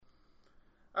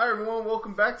Hi everyone,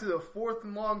 welcome back to the Fourth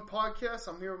and Long podcast.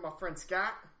 I'm here with my friend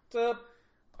Scott. What's up?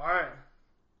 Alright,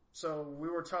 so we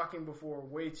were talking before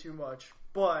way too much,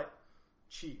 but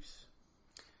Chiefs.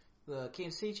 The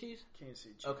Kansas City Chiefs? Kansas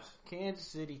City Chiefs. Okay, Kansas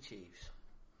City Chiefs.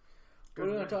 Good what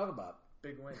are we win. going to talk about?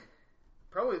 Big win.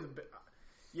 Probably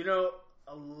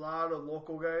a lot of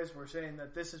local guys were saying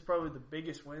that this is probably the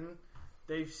biggest win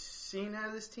they've seen out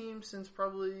of this team since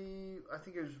probably, I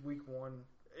think it was week 1.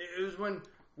 It was when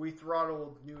we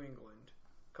throttled New England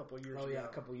a couple of years ago. Oh, yeah, a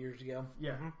couple of years ago.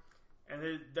 Yeah. Mm-hmm.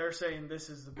 And they're saying this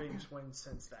is the biggest win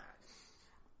since that.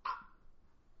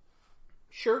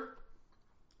 Sure.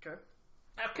 Okay.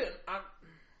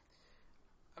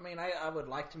 I would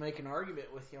like to make an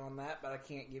argument with you on that, but I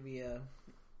can't give you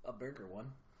a bigger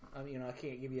one. I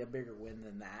can't give you a bigger win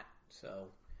than that. So,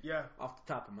 yeah, off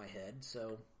the top of my head.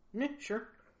 So, sure.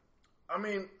 I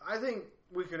think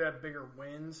we could have bigger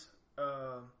wins.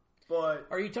 But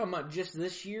are you talking about just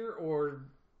this year or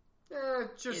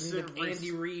just in the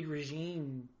Andy Reid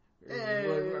regime?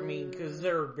 Because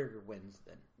there are bigger wins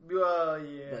then. Well,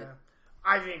 yeah. But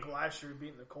I think last year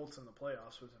beating the Colts in the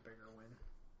playoffs was a bigger win.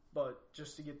 But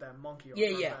just to get that monkey off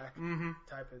our back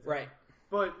type of thing. Right.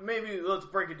 But maybe let's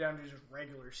break it down to just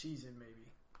regular season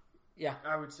maybe. Yeah.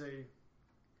 I would say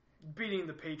beating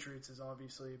the Patriots is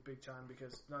obviously a big time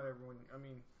because not everyone,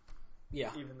 yeah.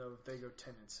 Even though they go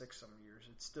 10-6 some years,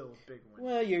 it's still a big win.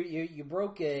 Well, you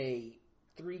broke a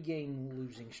 3-game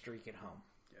losing streak at home.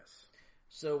 Yes.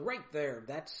 So right there,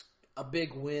 that's a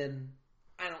big win.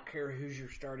 I don't care who's your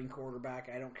starting quarterback.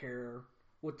 I don't care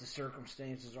what the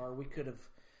circumstances are. We could have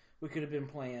been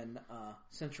playing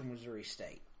Central Missouri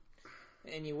State,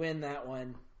 and you win that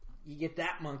one. You get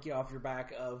that monkey off your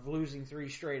back of losing 3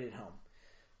 straight at home.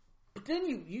 But then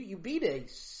you beat a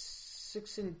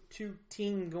 6-2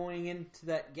 team going into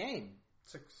that game.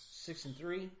 6-3,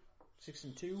 6-2.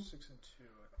 6-2.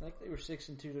 I think they were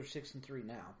 6-2. They're 6-3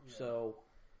 now. Yeah. So,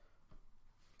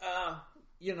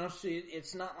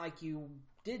 it's not like you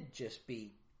did just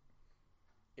beat,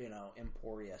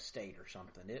 Emporia State or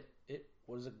something. It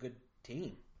was a good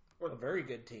team, a very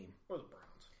good team. Or the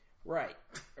Browns.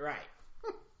 Right.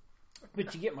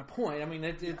 But you get my point.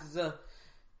 It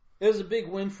was a big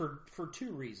win for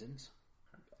 2 reasons.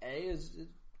 A is a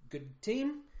good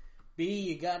team. B,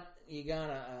 you got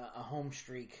a home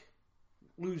streak,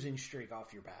 losing streak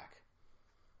off your back.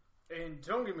 And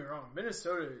don't get me wrong,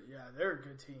 Minnesota, yeah, they're a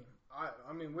good team.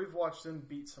 We've watched them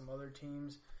beat some other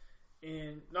teams,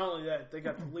 and not only that, they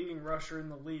got the leading rusher in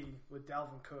the league with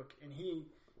Dalvin Cook, and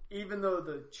even though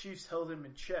the Chiefs held him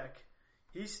in check,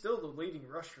 he's still the leading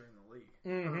rusher in the league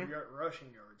for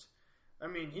rushing yards.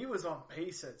 He was on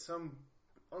pace at some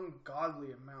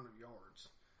ungodly amount of yards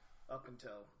up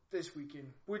until this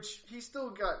weekend, which he still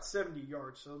got 70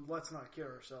 yards, so let's not kid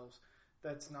ourselves.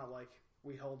 That's not like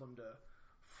we held him to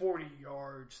 40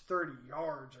 yards, 30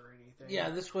 yards or anything. Yeah,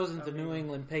 this wasn't the New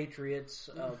England Patriots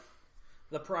of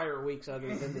the prior weeks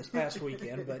other than this past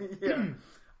weekend. But yeah,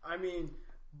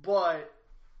 but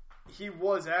he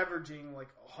was averaging like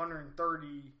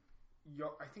 130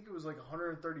 I think it was like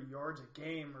 130 yards a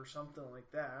game or something like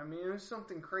that. It was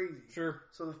something crazy. Sure.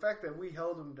 So the fact that we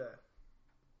held him to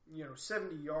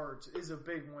 70 yards is a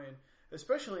big win,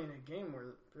 especially in a game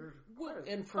where there's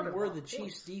where the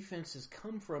Chiefs' defense has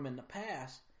come from in the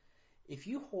past. If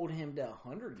you hold him to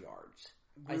 100 yards,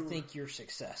 I think you're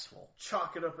successful.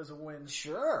 Chalk it up as a win.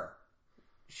 Sure.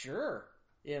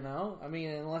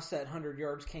 Unless that 100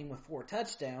 yards came with 4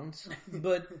 touchdowns,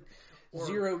 but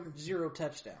zero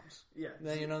touchdowns. Yeah.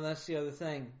 That's the other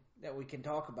thing that we can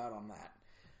talk about on that.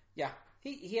 Yeah,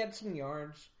 he had some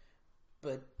yards,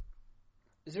 but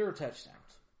 0 touchdowns.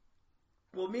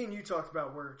 Well, me and you talked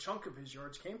about where a chunk of his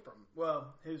yards came from.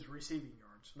 Well, his receiving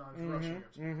yards, not his rushing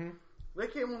yards. Mm-hmm. They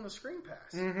came on the screen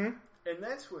pass. Mm-hmm. And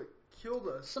that's what killed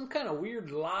us. Some kind of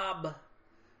weird lob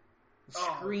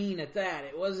screen at that.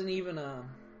 It wasn't even a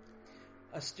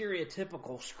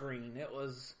stereotypical screen. It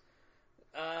was,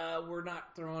 we're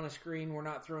not throwing a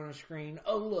screen.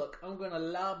 Oh, look, I'm going to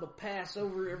lob a pass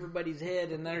over everybody's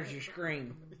head, and there's your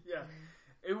screen. Yeah.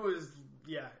 It was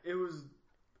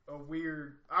a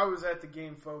weird... I was at the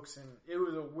game, folks, and it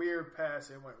was a weird pass.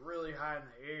 It went really high in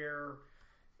the air.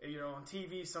 On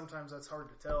TV, sometimes that's hard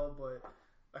to tell, but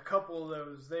a couple of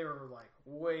those, they were like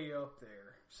way up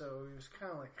there. So it was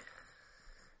kind of like...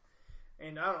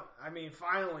 And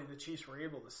finally the Chiefs were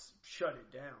able to shut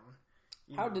it down.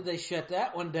 How did they shut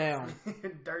that one down?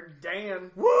 Dirty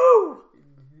Dan. Woo!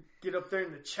 Get up there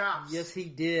in the chops. Yes, he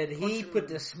did. He put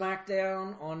the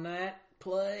smackdown on that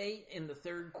play in the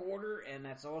third quarter, and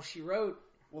that's all she wrote.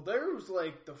 Well, there was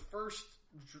like the first,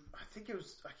 I can't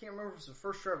remember if it was the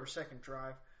first drive or second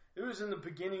drive. It was in the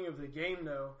beginning of the game,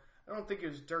 though. I don't think it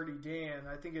was Dirty Dan.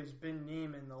 I think it was Ben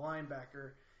Neiman, the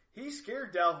linebacker. He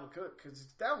scared Dalvin Cook because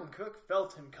Dalvin Cook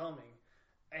felt him coming.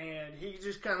 And he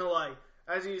just kind of like,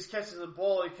 as he just catches the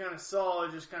ball, he kind of saw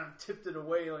it, just kind of tipped it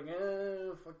away like,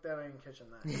 fuck that, I ain't catching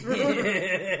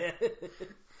that.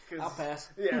 I'll pass.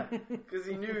 Yeah, because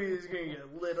he knew he was going to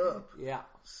get lit up. Yeah.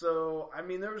 So, I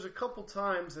mean, there was a couple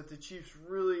times that the Chiefs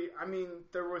really, I mean,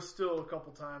 there was still a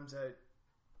couple times that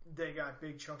they got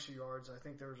big chunks of yards. I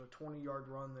think there was a 20-yard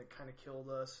run that kind of killed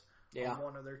us on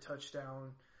one of their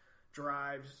touchdown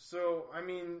drives. So, I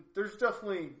mean, there's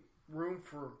definitely room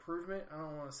for improvement. I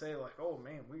don't want to say like, oh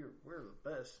man, we're the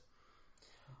best.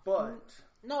 But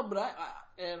no, but I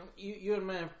and you and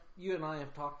I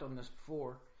have talked on this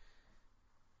before.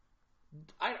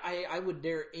 I would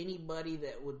dare anybody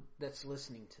that's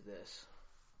listening to this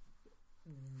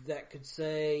that could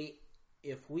say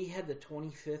if we had the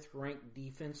 25th ranked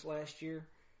defense last year,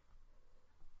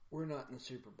 we're not in the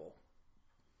Super Bowl.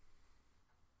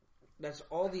 That's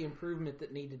all the improvement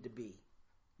that needed to be.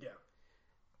 Yeah.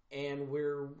 And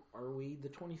are we the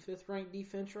 25th ranked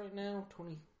defense right now?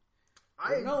 Wait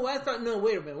a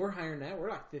minute. We're higher than that. We're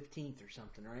like 15th or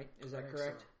something, right? Is that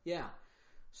correct? So. Yeah.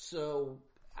 So,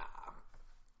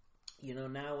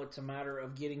 now it's a matter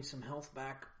of getting some health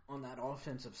back on that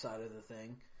offensive side of the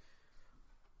thing.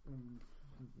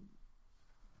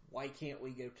 Why can't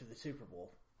we go to the Super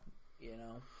Bowl?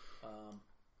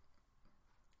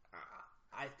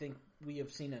 I think we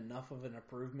have seen enough of an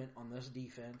improvement on this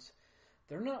defense.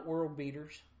 They're not world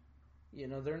beaters.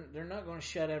 They're not going to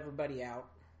shut everybody out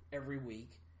every week.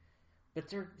 But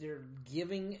they're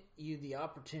giving you the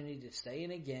opportunity to stay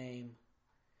in a game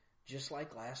just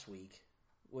like last week,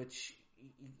 which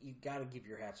you got to give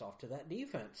your hats off to that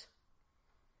defense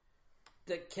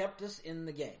that kept us in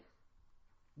the game.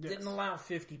 Yes. Didn't allow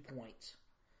 50 points.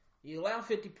 You allow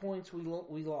 50 points, we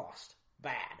lost.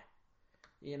 Bad.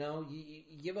 You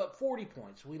give up 40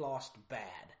 points, we lost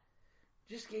bad.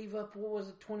 Just gave up,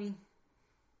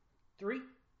 23? Is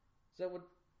that what?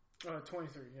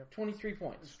 23, yeah. 23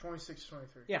 points. It's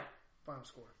 26-23. Yeah. Final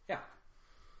score. Yeah.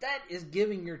 That is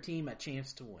giving your team a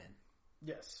chance to win.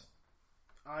 Yes.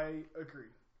 I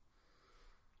agree.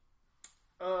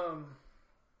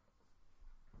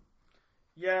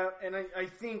 Yeah, and I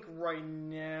think right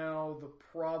now the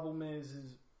problem is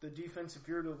the defense, if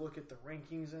you were to look at the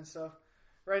rankings and stuff,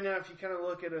 right now if you kind of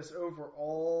look at us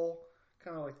overall,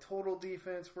 kind of like total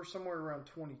defense, we're somewhere around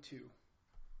 22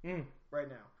 right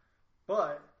now.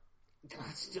 But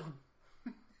it's still,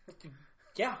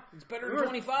 yeah, it's better than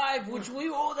 25, which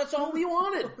that's all we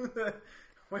wanted.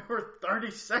 We were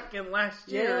 32nd last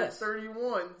year at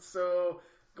 31, so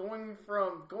going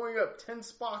up 10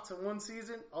 spots in one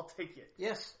season, I'll take it.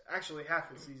 Yes. Actually,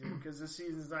 half a season, because this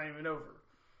season's not even over.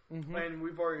 Mm-hmm. And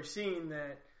we've already seen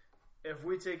that if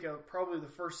we take probably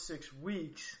the first 6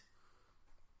 weeks,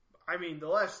 I mean, the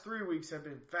last 3 weeks have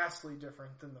been vastly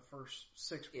different than the first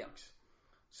 6 weeks.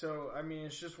 So, I mean,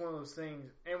 it's just one of those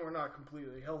things, and we're not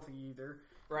completely healthy either.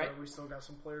 Right. We still got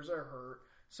some players that are hurt.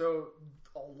 So,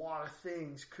 a lot of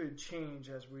things could change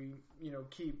as we,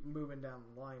 keep moving down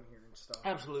the line here and stuff.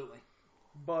 Absolutely.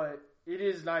 But it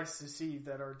is nice to see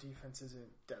that our defense isn't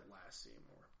dead last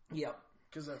anymore. Yep.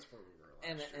 Because that's where we were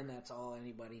last year. And that's all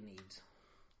anybody needs.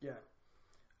 Yeah.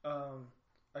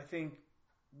 I think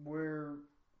we're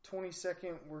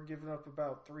 22nd. We're giving up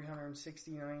about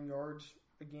 369 yards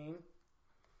a game.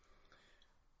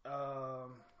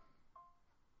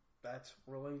 That's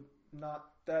really not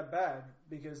that bad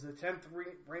because the 10th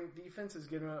ranked defense is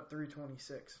giving up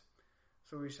 326.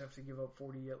 So we just have to give up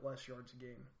 40 less yards a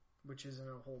game, which isn't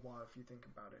a whole lot if you think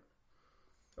about it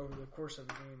over the course of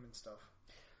the game and stuff.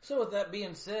 So with that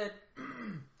being said,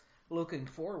 looking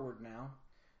forward now,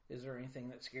 is there anything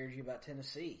that scares you about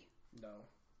Tennessee? No?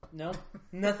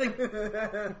 Nothing?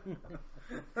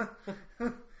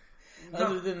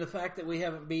 Other than the fact that we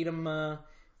haven't beat them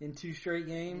in 2 straight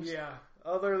games? Yeah.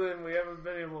 Other than we haven't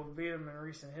been able to beat them in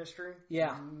recent history?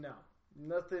 Yeah. No.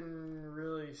 Nothing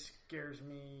really scares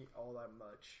me all that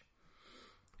much.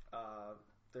 I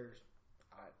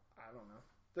don't know.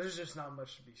 There's just not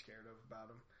much to be scared of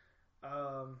about him.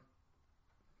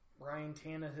 Ryan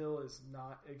Tannehill is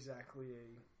not exactly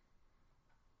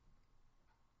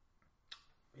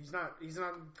He's not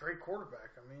a great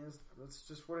quarterback. I mean, that's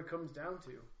just what it comes down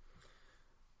to.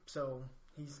 So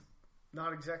he's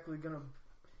not exactly going to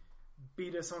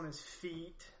beat us on his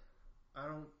feet. I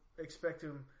don't expect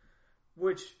him,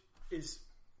 which is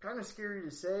kind of scary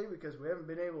to say because we haven't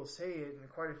been able to say it in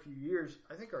quite a few years.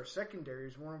 I think our secondary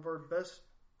is one of our best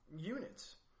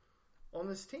units on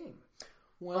this team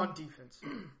on defense.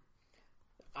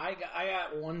 I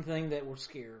got one thing that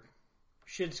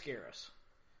should scare us.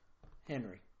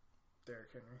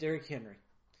 Derrick Henry.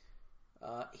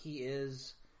 He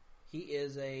is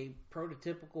a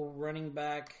prototypical running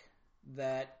back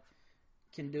that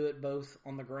can do it both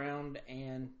on the ground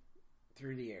and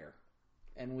through the air.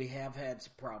 And we have had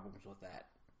some problems with that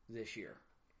this year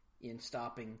in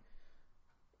stopping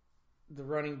the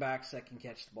running backs that can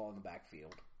catch the ball in the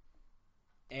backfield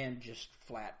and just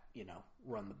flat,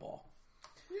 run the ball.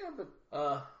 Yeah,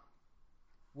 but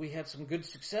we had some good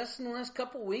success in the last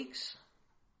couple weeks,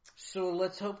 so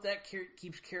let's hope that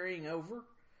keeps carrying over.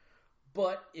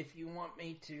 But if you want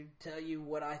me to tell you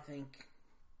what I think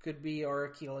could be our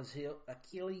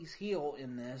Achilles heel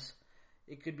in this,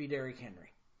 it could be Derrick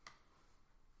Henry.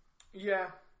 Yeah,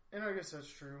 and I guess that's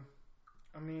true.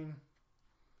 I mean,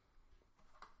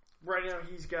 right now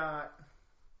he's got...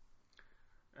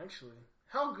 Actually,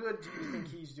 how good do you think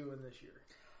he's doing this year?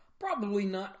 Probably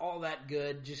not all that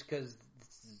good, just because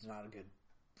this is not a good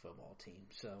football team.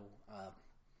 So,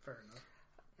 fair enough.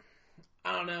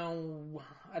 I don't know.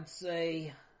 I'd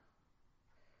say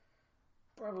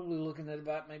probably looking at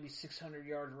about maybe 600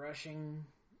 yards rushing,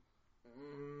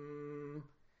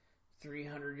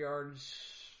 300 yards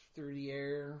through the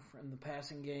air from the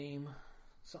passing game,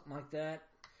 something like that.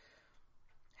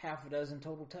 Half a dozen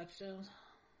total touchdowns.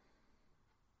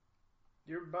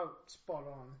 You're about spot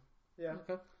on. Yeah.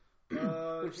 Okay.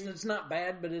 Which it's not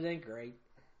bad, but it ain't great.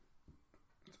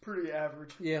 It's pretty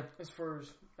average. Yeah. As far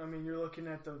as, you're looking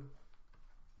at the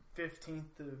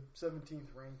 15th to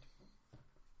 17th ranked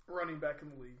running back in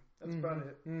the league. That's about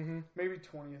it. Mm-hmm. Maybe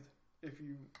 20th,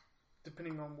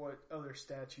 depending on what other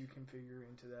stats you can figure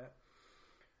into that.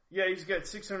 Yeah, he's got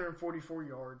 644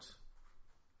 yards.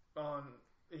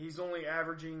 He's only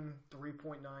averaging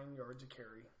 3.9 yards a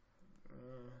carry.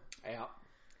 Yeah.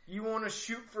 You want to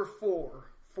shoot for 4.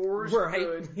 4 is right.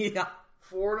 good. Yeah.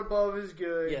 4 and above is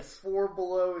good. Yes. 4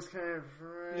 below is kind of...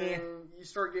 Yeah. You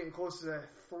start getting close to that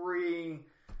 3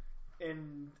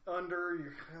 and under,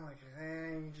 you're kind of like,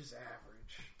 you just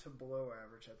average to below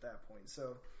average at that point.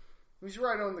 So, he's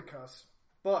right on the cusp.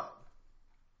 But,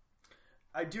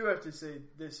 I do have to say,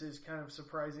 this is kind of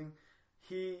surprising.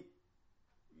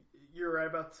 You're right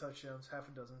about the touchdowns. Half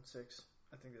a dozen. 6.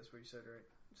 I think that's what you said, right?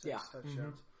 6 touchdowns.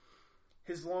 Mm-hmm.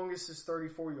 His longest is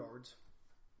 34 yards.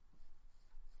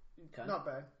 Okay. Not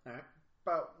bad. All right.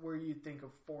 About where you'd think a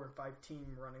 4 and 5 team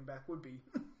running back would be.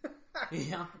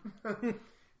 Yeah.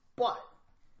 But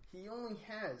he only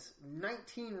has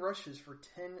 19 rushes for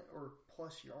 10 or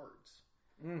plus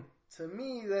yards. To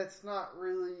me, that's not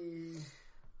really...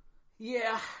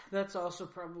 Yeah, that's also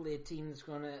probably a team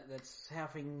that's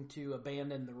having to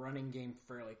abandon the running game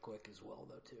fairly quick as well,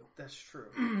 though, too. That's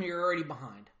true. You're already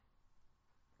behind.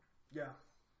 Yeah.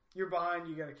 You're behind,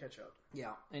 you got to catch up.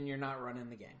 Yeah, and you're not running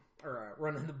the game. Or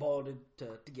running the ball to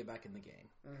get back in the game.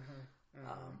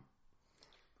 Mm-hmm.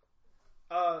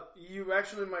 You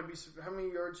actually might be... How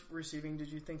many yards receiving did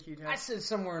you think he'd have? I said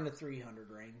somewhere in the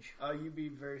 300 range. You'd be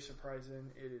very surprised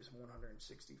then. It is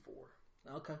 164.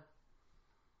 Okay.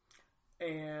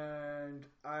 And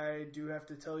I do have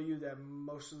to tell you that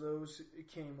most of those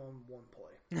came on one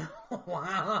play.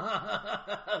 Wow.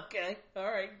 Okay.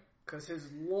 All right. Because his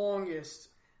longest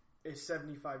is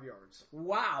 75 yards.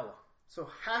 Wow. So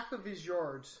half of his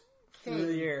yards came...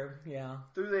 Through the air, yeah.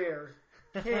 Through the air.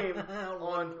 Came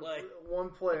on one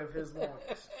play of his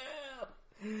longest.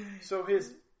 So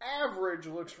his average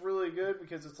looks really good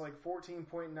because it's like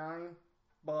 14.9,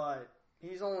 but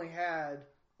he's only had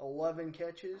 11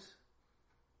 catches.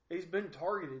 He's been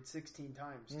targeted 16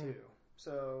 times too.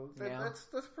 So that's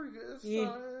pretty good. That's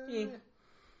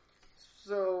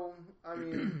So,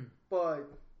 but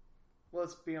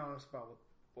let's be honest about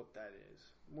what that is.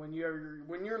 When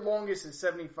your longest is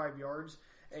 75 yards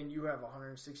and you have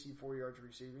 164 yards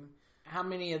receiving. How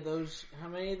many of those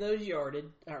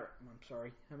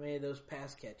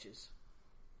pass catches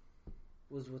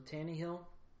was with Tannehill?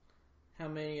 How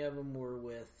many of them were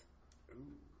with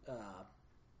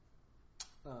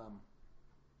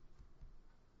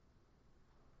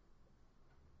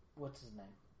what's his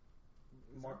name?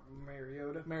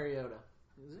 Mariota.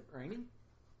 Is it raining?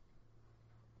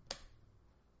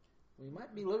 We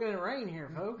might be looking at rain here,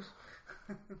 folks.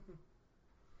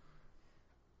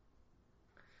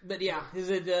 But yeah,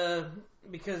 is it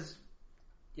because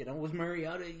was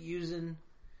Mariota using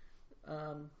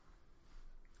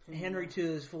Henry to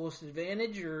his fullest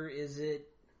advantage, or is it?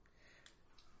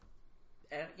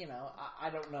 I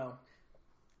don't know.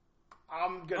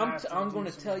 I'm going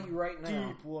to tell you right now.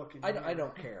 Deep looking. I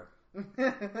don't care.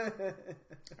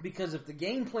 Because if the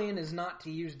game plan is not to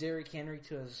use Derrick Henry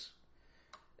to his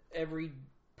every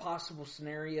possible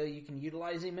scenario you can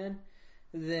utilize him in,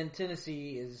 then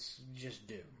Tennessee is just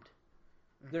doomed.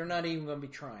 They're not even going to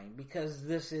be trying because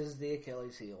this is the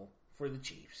Achilles heel for the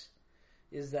Chiefs,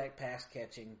 is that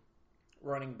pass-catching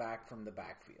running back from the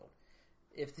backfield.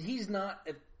 If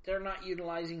they're not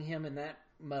utilizing him in that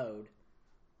mode,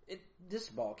 this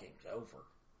ball game's over.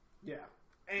 Yeah,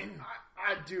 and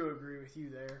I do agree with you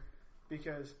there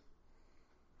because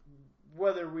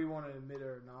whether we want to admit it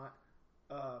or not,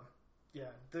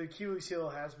 the Achilles heel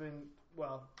has been,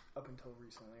 well, up until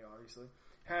recently, obviously,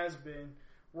 has been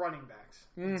running backs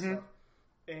and stuff.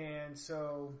 And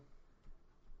so,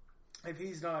 if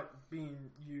he's not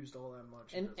being used all that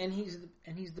much, and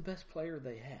he's the best player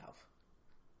they have.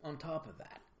 On top of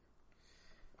that,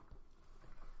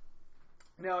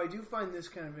 now I do find this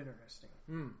kind of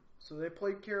interesting. So they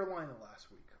played Carolina last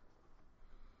week.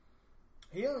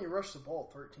 He only rushed the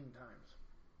ball 13 times.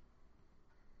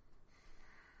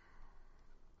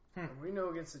 And we know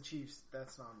against the Chiefs,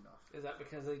 that's not enough. Is that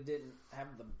because they didn't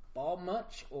have the ball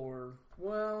much, or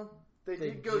well, they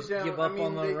did go just down. give up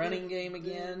on the running game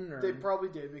again? They probably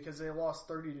did because they lost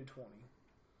 30-20.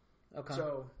 Okay.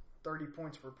 So 30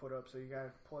 points were put up. So you got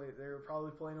to play. They were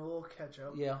probably playing a little catch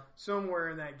up. Yeah. Somewhere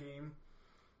in that game,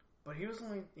 but he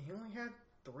only had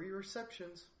 3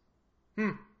 receptions.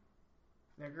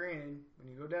 Now, granted,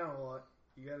 when you go down a lot,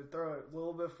 you got to throw it a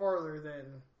little bit farther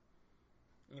than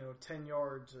 10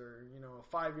 yards or,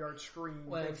 a 5-yard screen.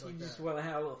 Well, if you just want to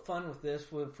have a little fun with this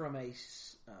from a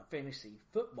fantasy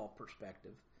football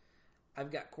perspective,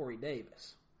 I've got Corey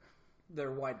Davis,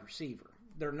 their wide receiver,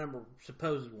 their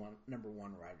supposed number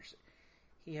one wide receiver.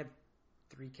 He had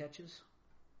 3 catches.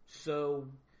 So,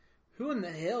 who in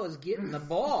the hell is getting the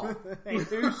ball? Hey,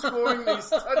 who's scoring these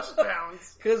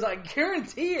touchdowns? Because I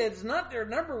guarantee it's not their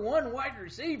number one wide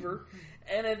receiver,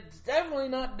 and it's definitely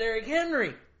not Derrick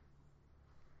Henry.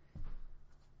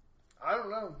 I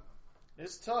don't know.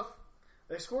 It's tough.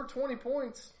 They scored 20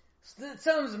 points. It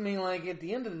sounds to me like at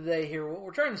the end of the day here, what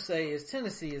we're trying to say is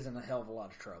Tennessee is in a hell of a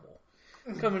lot of trouble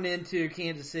coming into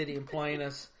Kansas City and playing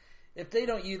us. If they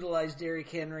don't utilize Derrick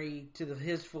Henry to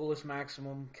his fullest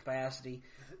maximum capacity,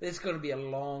 it's going to be a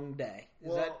long day.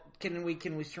 Can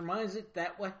we surmise it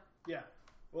that way? Yeah.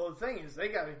 Well, the thing is, they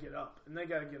got to get up, and they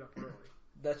got to get up early.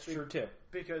 That's true too.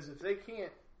 Because if they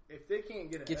can't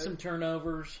get ahead, some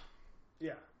turnovers.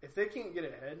 Yeah, if they can't get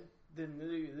ahead, then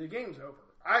the game's over.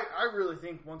 I really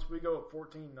think once we go up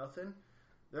 14-0,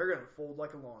 they're going to fold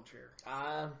like a lawn chair.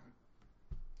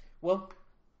 Well,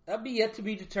 that'd be yet to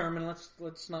be determined.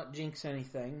 Let's not jinx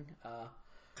anything.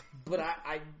 But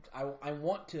I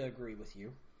want to agree with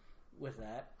you with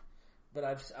that. But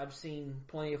I've seen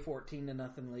plenty of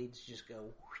 14-0 leads just go.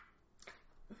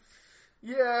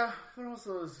 Yeah, but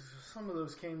also some of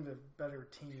those came to better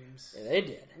teams. Yeah, they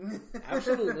did.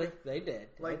 Absolutely, they did.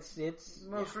 Like it's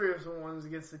most recent ones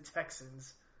against the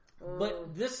Texans.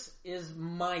 But this is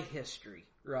my history,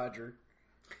 Roger.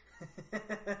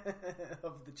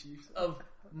 Of the Chiefs. Of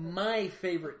my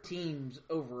favorite teams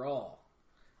overall.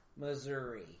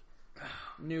 Missouri,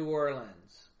 New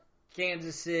Orleans,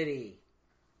 Kansas City.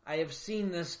 I have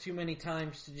seen this too many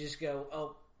times to just go,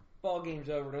 oh, ball game's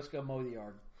over, let's go mow the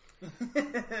yard.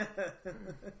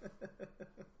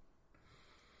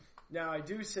 Now, I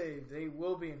do say they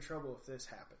will be in trouble if this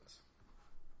happens.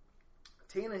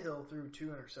 Tannehill threw 2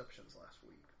 interceptions last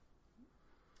week.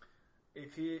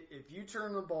 If you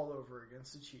turn the ball over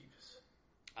against the Chiefs...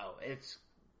 Oh, it's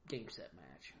game, set,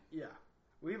 match. Yeah.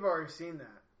 We've already seen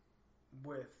that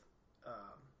with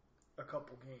a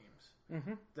couple games.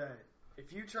 Mm-hmm. That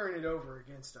if you turn it over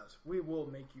against us, we will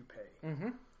make you pay. Mm-hmm.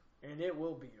 And it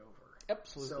will be over.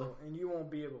 Absolutely. So, and you won't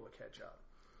be able to catch up.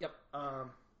 Yep.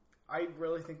 I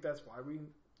really think that's why we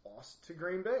lost to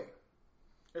Green Bay.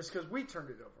 It's because we turned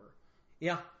it over.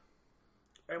 Yeah.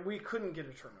 And we couldn't get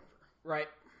a turnover. Right.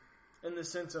 In the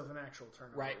sense of an actual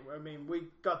turnover. Right. I mean, we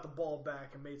got the ball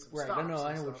back and made some stops. I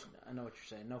know what you're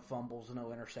saying. No fumbles,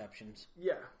 no interceptions.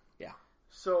 Yeah. Yeah.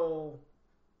 So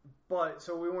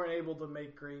we weren't able to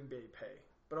make Green Bay pay.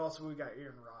 But also we got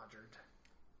Aaron Rodgers.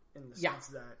 In the sense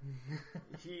that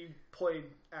he played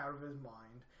out of his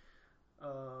mind.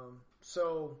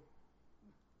 So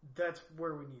that's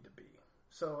where we need to be.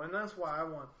 So, and that's why I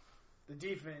want the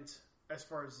defense, as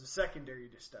far as the secondary,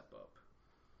 to step up.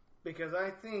 Because I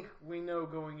think we know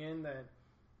going in that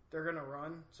they're going to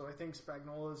run. So I think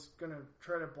Spagnola's going to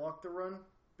try to block the run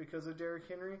because of Derrick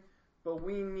Henry. But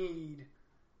we need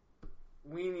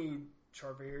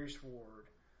Charvarius Ward,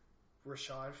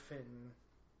 Rashad Fenton,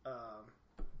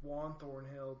 Juan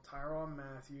Thornhill, Tyrann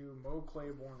Mathieu, Mo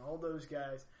Claiborne, all those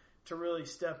guys to really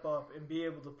step up and be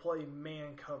able to play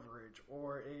man coverage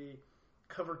or a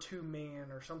cover 2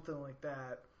 man or something like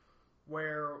that,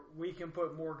 where we can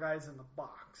put more guys in the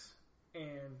box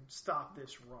and stop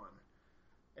this run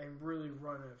and really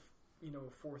run a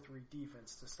 4-3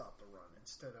 defense to stop the run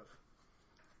instead of,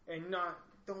 and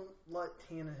don't let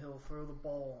Tannehill throw the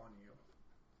ball on you.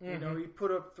 Mm-hmm. He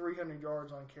put up 300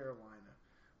 yards on Carolina,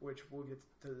 which we'll get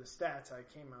to the stats I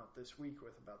came out this week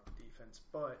with about the defense,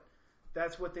 but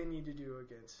that's what they need to do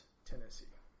against Tennessee.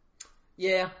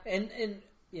 Yeah, and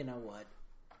you know what?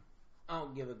 I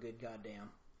don't give a good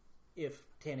goddamn if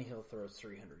Tannehill throws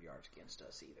 300 yards against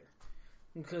us either.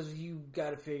 Because you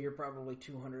got to figure probably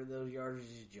 200 of those yards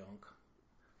is junk.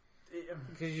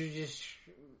 Because you're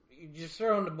just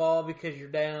throwing the ball because you're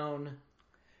down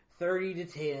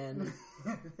 30-10,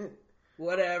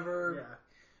 whatever.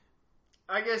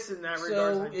 Yeah. I guess in that So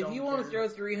regard, if you want to throw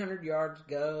 300 yards,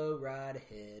 go right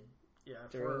ahead. Yeah,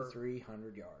 throw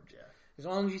 300 yards. Yeah. As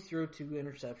long as you throw 2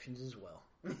 interceptions as well.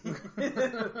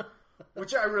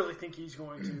 Which I really think he's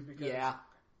going to, because yeah.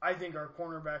 I think our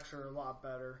cornerbacks are a lot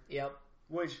better. Yep.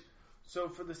 So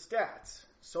for the stats,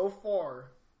 so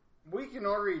far, we can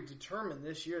already determine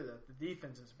this year that the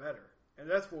defense is better. And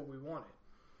that's what we wanted.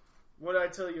 What did I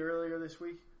tell you earlier this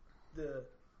week? The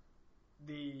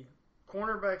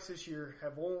cornerbacks this year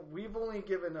we've only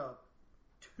given up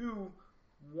 2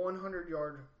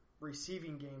 100-yard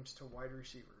receiving games to wide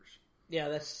receivers. Yeah,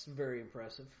 that's very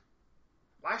impressive.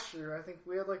 Last year, I think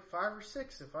we had like 5 or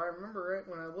 6, if I remember right,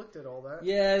 when I looked at all that.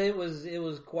 Yeah, it was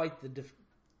quite the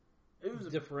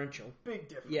differential. Big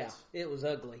difference. Yeah, it was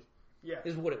ugly. Yeah.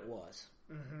 Is what it was.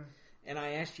 Mm-hmm. And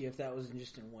I asked you if that was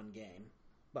just in one game,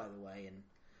 by the way, and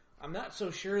I'm not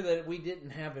so sure that we didn't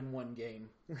have in one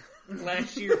game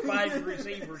last year 5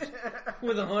 receivers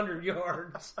with 100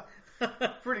 yards.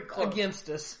 Pretty close. Against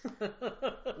us.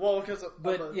 Well, because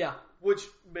yeah. Which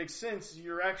makes sense.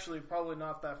 You're actually probably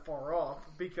not that far off,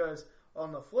 because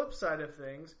on the flip side of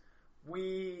things,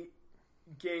 we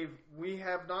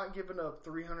have not given up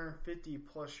 350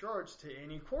 plus yards to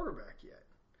any quarterback yet,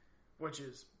 which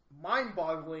is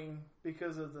mind-boggling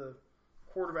because of the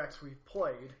quarterbacks we've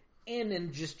played. And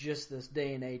in just this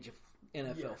day and age of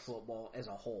NFL football as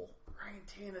a whole. Ryan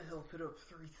Tannehill put up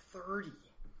 330.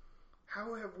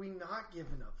 How have we not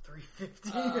given up 350?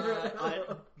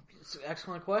 It's an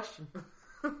excellent question.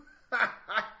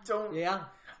 I don't. Yeah.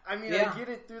 I mean, I get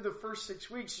it through the first 6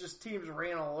 weeks, just teams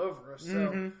ran all over us.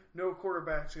 So no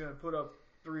quarterback's going to put up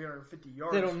 350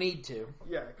 yards. They don't need to.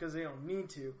 Yeah, because they don't need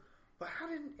to. But how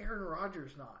did Aaron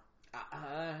Rodgers not?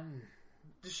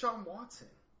 Deshaun Watson.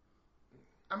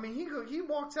 I mean, he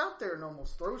walks out there and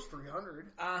almost throws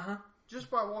 300. Just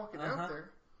by walking out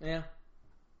there. Yeah.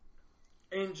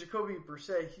 And Jacoby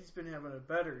Brissett, he's been having a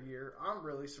better year. I'm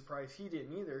really surprised he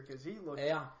didn't either, because he looked.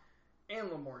 Yeah.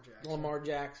 And Lamar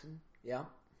Jackson. Yeah.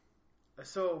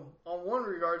 So, on one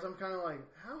regards, I'm kind of like,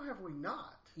 how have we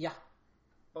not? Yeah.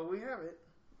 But we have it.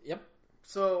 Yep.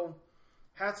 So,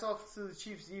 hats off to the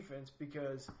Chiefs defense,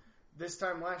 because this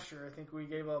time last year, I think we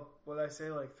gave up, like 3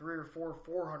 or 4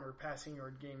 400 passing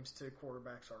yard games to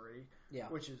quarterbacks already. Yeah.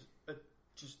 Which is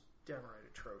just downright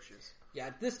atrocious. Yeah,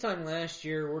 at this time last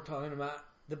year, we're talking about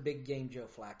the big game Joe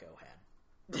Flacco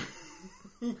had.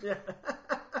 Yeah.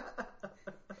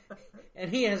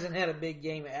 And he hasn't had a big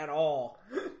game at all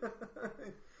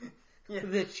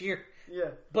this year.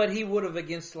 Yeah. But he would have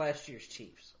against last year's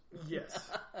Chiefs. Yes.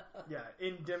 Yeah,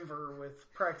 in Denver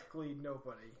with practically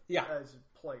nobody as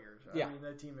players. I mean,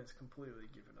 that team has completely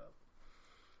given up.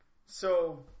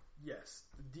 So, yes,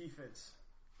 the defense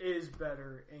is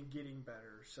better and getting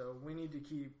better. So we need to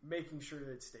keep making sure that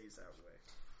it stays that way.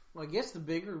 Well, I guess the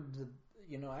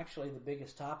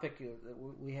biggest topic that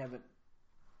we haven't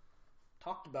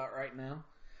talked about right now,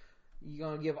 you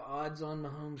going to give odds on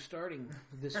Mahomes starting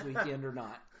this weekend or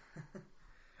not?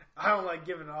 I don't like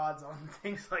giving odds on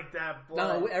things like that. But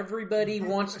no, everybody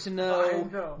wants to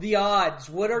know the odds.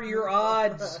 What are your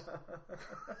odds?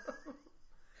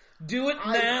 Do it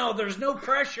now. There's no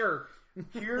pressure.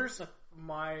 Here's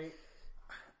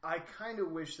I kind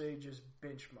of wish they just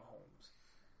bench Mahomes,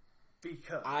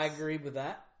 because I agree with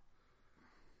that.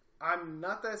 I'm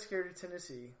not that scared of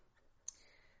Tennessee.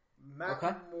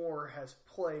 Matt Moore has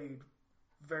played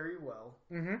very well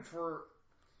for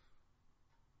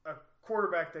a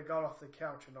quarterback that got off the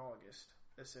couch in August,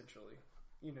 essentially.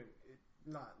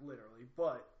 Not literally,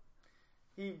 but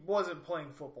he wasn't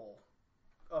playing football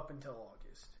up until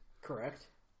August. Correct.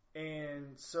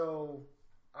 And so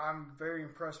I'm very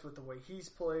impressed with the way he's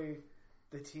played.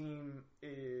 The team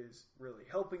is really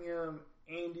helping him.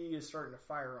 Andy is starting to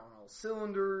fire on all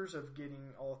cylinders of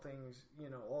getting all things,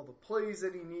 all the plays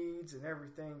that he needs and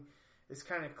everything is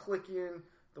kind of clicking.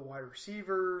 The wide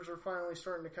receivers are finally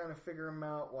starting to kind of figure him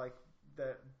out, like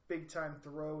that big-time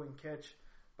throw and catch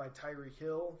by Tyreek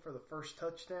Hill for the first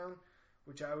touchdown,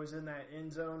 which I was in that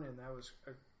end zone, and that was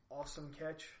an awesome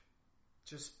catch.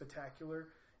 Just spectacular.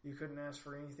 You couldn't ask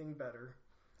for anything better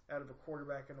out of a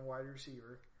quarterback and a wide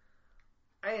receiver.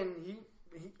 And he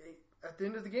at the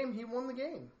end of the game, he won the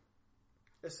game,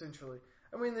 essentially.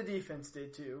 I mean, the defense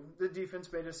did too. The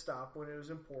defense made a stop when it was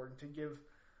important to give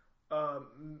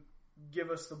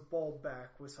us the ball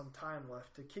back with some time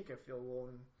left to kick a field goal.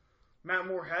 And Matt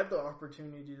Moore had the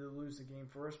opportunity to lose the game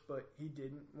for us, but he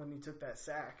didn't when he took that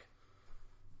sack.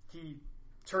 He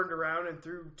turned around and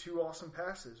threw 2 awesome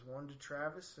passes, one to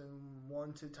Travis and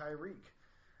one to Tyreek,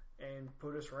 and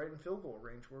put us right in field goal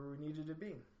range where we needed to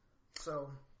be. So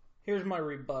here's my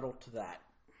rebuttal to that,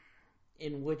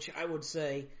 in which I would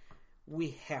say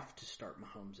we have to start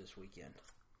Mahomes this weekend.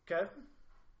 Okay.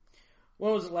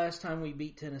 When was the last time we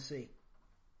beat Tennessee?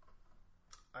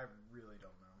 I really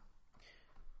don't know.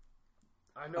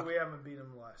 I know we haven't beat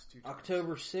them the last 2 times.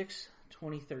 October 6th,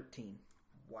 2013.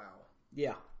 Wow.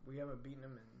 Yeah. We haven't beaten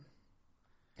them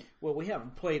in... Well, we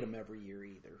haven't played them every year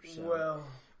either. So well,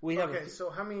 we have okay, so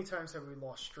how many times have we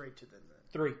lost straight to them then?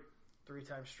 3. 3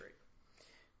 times straight.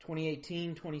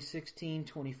 2018, 2016,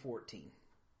 2014.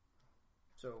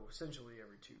 So essentially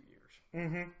every 2 years.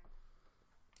 Mm-hmm.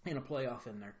 And a playoff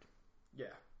in there.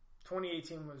 Yeah.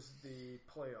 2018 was the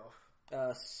playoff.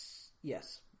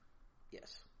 Yes.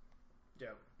 Yes.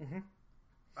 Yeah. Mm-hmm.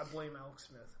 I blame Alex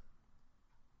Smith.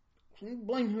 You can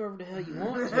blame whoever the hell you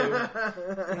want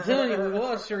to. I'm telling you, we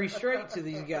lost 3 straight to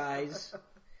these guys.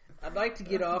 I'd like to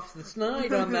get off the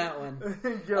snide on that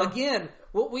one. Yeah. Again,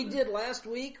 what we did last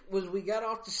week was we got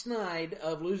off the snide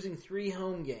of losing 3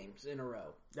 home games in a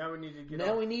row. Now we need to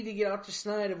get we need to get off the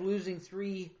snide of losing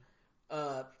 3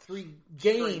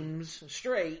 games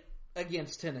straight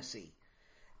against Tennessee.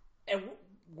 And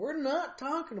we're not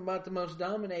talking about the most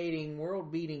dominating,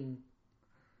 world-beating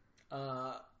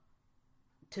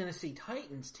Tennessee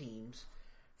Titans teams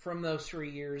from those 3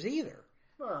 years either.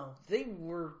 Well, they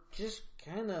were just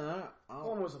kind of...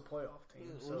 one was a playoff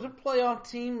team. It was a playoff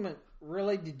team, but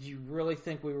really, did you really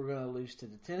think we were going to lose to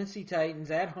the Tennessee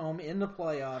Titans at home in the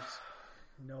playoffs?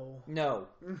 No.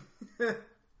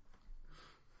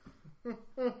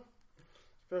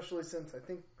 Especially since I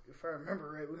think, if I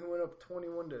remember right, we went up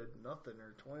 21-0 or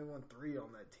 21-3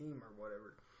 on that team or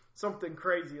whatever. Something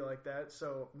crazy like that.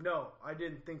 So, no, I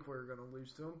didn't think we were going to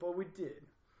lose to them, but we did.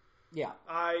 Yeah.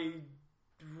 I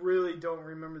really don't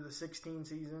remember the 16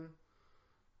 season.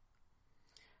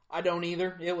 I don't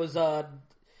either. It was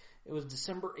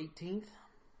December 18th.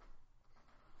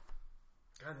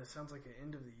 God, that sounds like the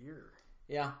end of the year.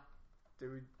 Yeah.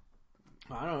 Did we?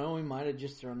 I don't know. We might have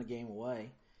just thrown the game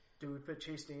away. Did we put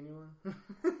Chase Daniel in?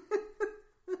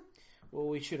 Well,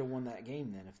 we should have won that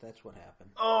game then, if that's what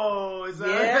happened. Oh, is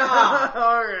that? Yeah.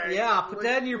 All right. Yeah, put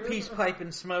that in your peace pipe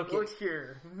and smoke it. Look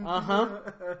here. Uh-huh.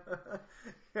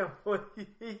 Yeah, well,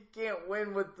 he can't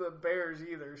win with the Bears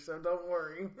either, so don't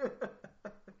worry.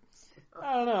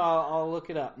 I don't know. I'll look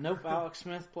it up. Nope, Alex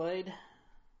Smith played.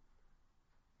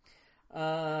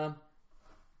 Oh,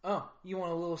 you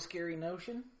want a little scary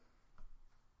notion?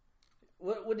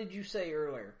 What did you say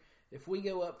earlier? If we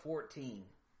go up 14,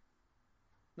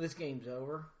 this game's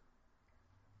over.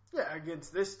 Yeah,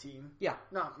 against this team. Yeah.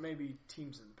 Not maybe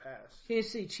teams in the past.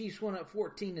 Kansas City Chiefs won up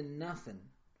 14-0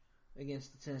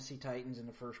 against the Tennessee Titans in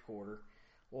the first quarter.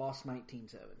 Lost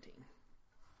 19-17.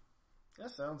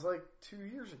 That sounds like 2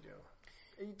 years ago.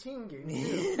 18 games.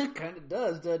 It kind of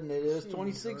does, doesn't it? It was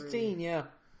 2016, yeah.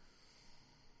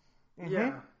 Mm-hmm.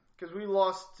 Yeah, because we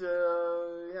lost.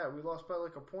 We lost by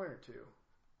like a point or 2.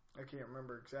 I can't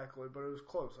remember exactly, but it was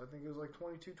close. I think it was like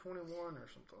 22-21 or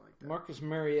something like that. Marcus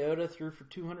Mariota threw for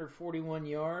 241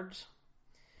 yards,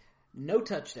 no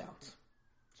touchdowns,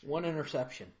 1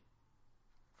 interception.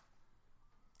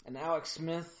 And Alex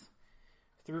Smith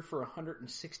threw for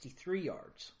 163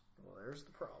 yards. Well, there's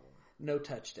the problem. No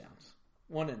touchdowns,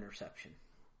 1 interception.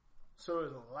 So it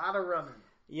was a lot of running.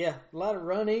 Yeah, a lot of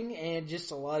running and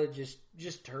just a lot of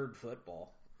just turd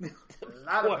football. A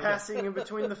lot of passing in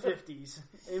between the 50s,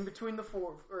 in between the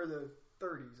 30s.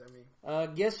 I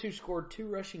mean, guess who scored 2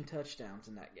 rushing touchdowns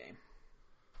in that game?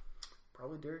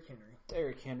 Probably Derrick Henry.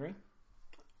 Derrick Henry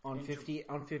on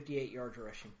 58 yards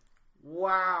rushing.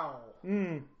 Wow.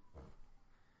 Mm.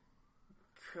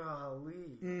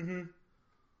 Golly. Mm-hmm.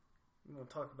 You want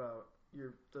to talk about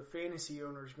the fantasy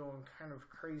owners going kind of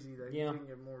crazy that he didn't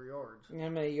get more yards. How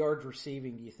many yards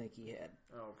receiving do you think he had?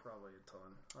 Oh, probably a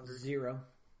ton. 0.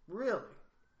 Really?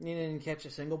 He didn't catch a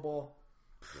single ball.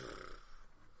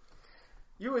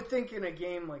 You would think in a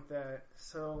game like that.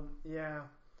 So, yeah.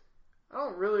 I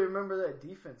don't really remember that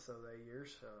defense though that year,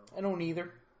 so I don't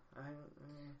either.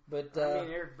 But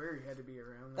Eric Berry had to be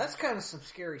around. That's kind of some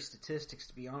scary statistics,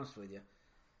 to be honest with you.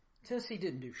 Tennessee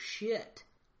didn't do shit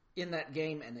in that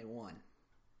game, and they won.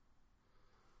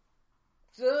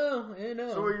 So,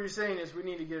 So what you're saying is we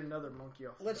need to get another monkey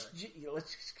off. Let's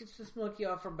get this monkey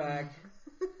off our back.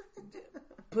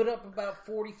 Put up about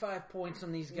 45 points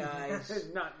on these guys.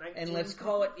 Not 19. And let's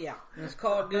call it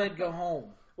good. Go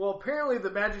home. Well, apparently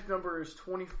the magic number is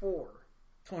 24.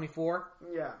 24?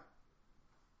 Yeah.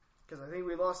 Because I think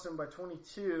we lost them by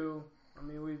 22. I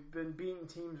mean, we've been beating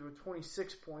teams with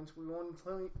 26 points. We won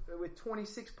with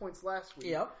 26 points last week.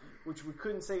 Yep. Which we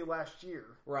couldn't say last year.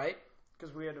 Right.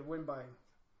 Because we had to win by...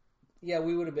 Yeah,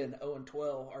 we would have been 0-12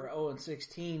 or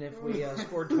 0-16 if we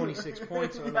scored 26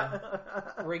 points on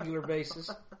a regular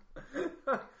basis.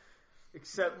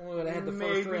 Except we would have had the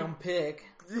first round pick.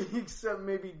 Except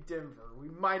maybe Denver. We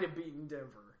might have beaten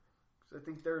Denver. I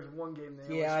think there's one game they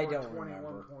only I scored don't 21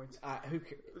 remember. points. Who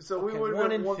cares? So we would have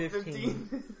been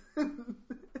 115.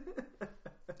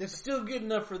 It's still good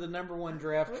enough for the number one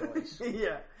draft choice.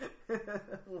 Yeah.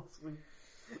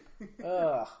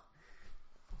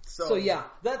 So yeah,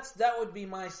 that would be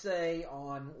my say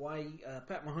on why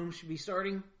Pat Mahomes should be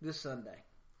starting this Sunday.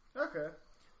 Okay.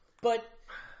 But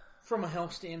from a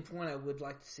health standpoint, I would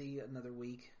like to see another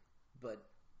week, but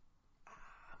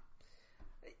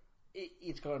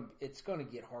it's going to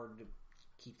get hard to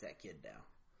keep that kid down.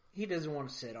 He doesn't want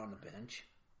to sit on the bench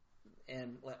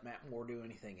and let Matt Moore do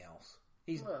anything else.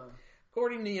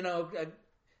 According to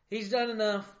he's done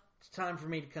enough. It's time for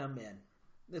me to come in.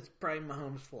 That's probably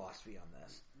Mahomes' philosophy on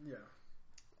this.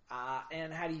 Yeah.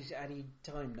 And how do you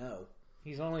tell him no?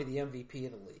 He's only the MVP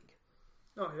of the league.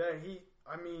 No, yeah,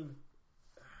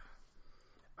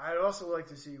 I'd also like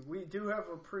to see, we do have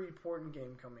a pretty important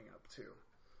game coming up too,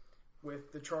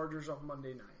 with the Chargers on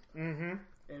Monday night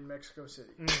in Mexico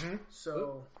City. Mm-hmm.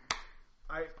 So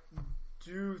I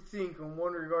do think in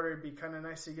one regard it'd be kind of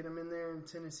nice to get him in there in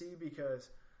Tennessee because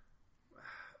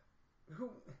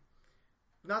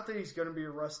not that he's going to be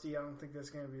rusty. I don't think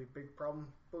that's going to be a big problem.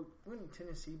 But wouldn't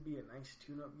Tennessee be a nice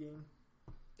tune-up game?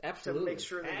 Absolutely. To make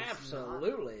sure that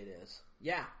absolutely it is.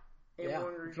 Yeah. Yeah.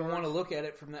 If you want to look at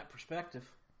it from that perspective.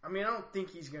 I mean, I don't think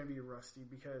he's going to be rusty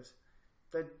because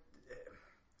that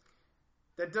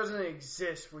doesn't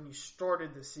exist when you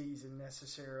started the season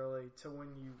necessarily to when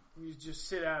you just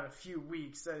sit out a few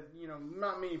weeks. That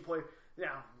not many players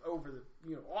now over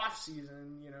the off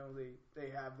season. They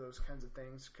have those kinds of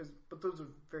things but those are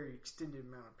very extended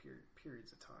amount of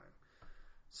periods of time.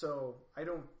 So I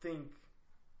don't think.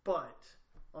 But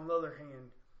on the other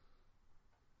hand,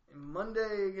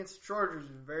 Monday against the Chargers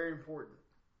is very important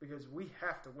because we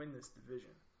have to win this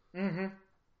division. Mm-hmm.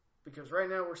 Because right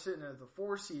now we're sitting at the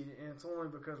 4 seed, and it's only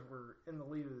because we're in the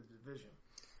lead of the division.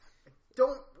 I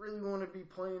don't really want to be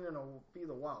playing be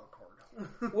the wild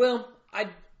card. Well,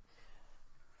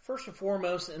 first and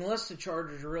foremost, unless the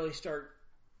Chargers really start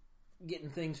getting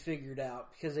things figured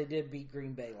out, because they did beat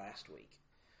Green Bay last week,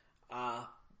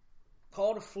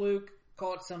 call it a fluke,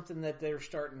 call it something that they're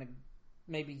starting to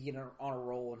maybe get on a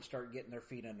roll and start getting their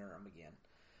feet under them again.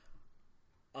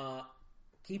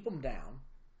 Keep them down.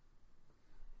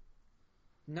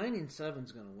 9-7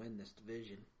 is going to win this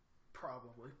division.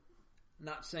 Probably.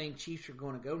 Not saying Chiefs are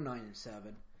going to go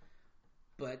 9-7,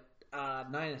 but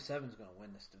 9-7 is going to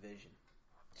win this division.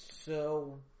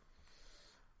 So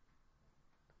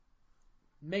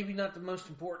maybe not the most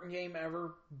important game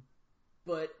ever,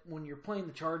 but when you're playing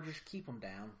the Chargers, keep them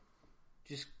down.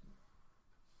 Just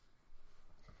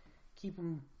keep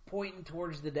them pointing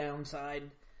towards the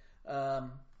downside.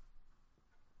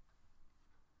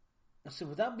 So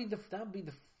would that be the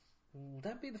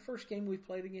first game we've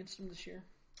played against them this year?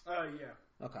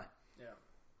 Yeah. Okay.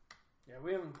 Yeah,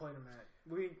 we haven't played them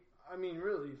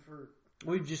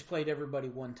we've just played everybody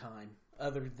one time,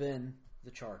 other than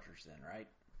the Chargers. Then, right?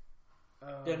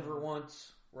 Denver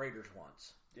once, Raiders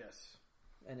once. Yes.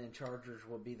 And then Chargers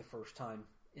will be the first time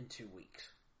in 2 weeks.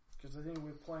 Because I think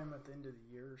we play them at the end of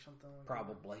the year or something like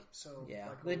Probably. that. So yeah,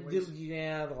 like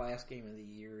the last game of the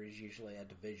year is usually a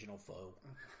divisional foe.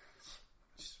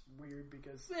 It's weird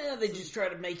because they just try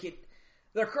to make it.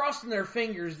 They're crossing their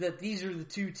fingers that these are the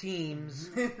two teams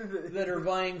that are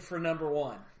vying for number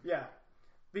one. Yeah,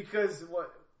 because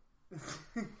what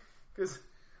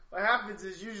happens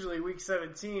is usually week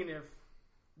 17 if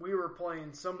we were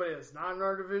playing somebody that's not in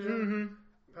our division,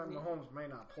 Pat Mahomes may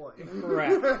not play.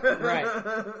 Correct. Right.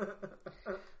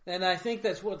 And I think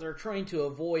that's what they're trying to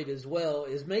avoid as well,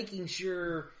 is making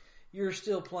sure you're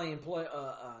still playing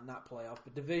not playoff,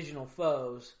 but divisional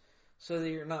foes, so that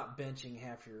you're not benching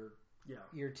half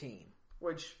your team.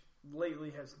 Which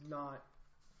lately has not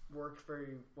worked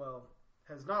very well.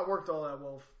 Has not worked all that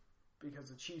well because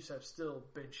the Chiefs have still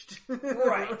benched.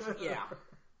 Right, yeah.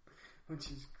 Which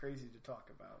is crazy to talk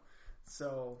about.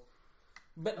 So,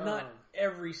 but not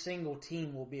every single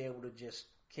team will be able to just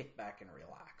kick back and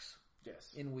relax.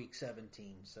 Yes. In week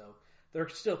 17. So they're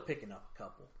still picking up a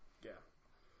couple. Yeah.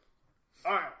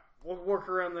 All right. We'll work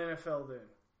around the NFL then.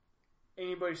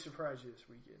 Anybody surprise you this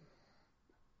weekend?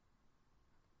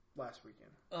 Last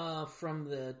weekend. From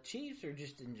the Chiefs or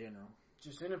just in general?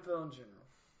 Just NFL in general.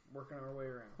 Working our way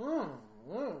around.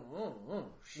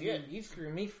 Shit, you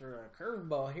threw me for a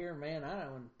curveball here, man. I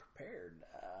wasn't prepared.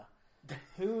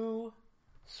 Who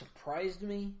surprised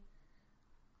me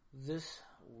this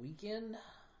weekend?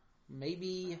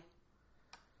 Maybe.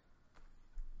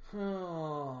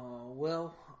 Oh,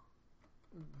 well,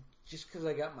 just because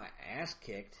I got my ass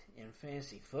kicked in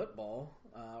fantasy football,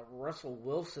 Russell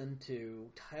Wilson to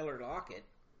Tyler Lockett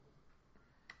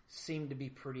seemed to be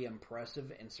pretty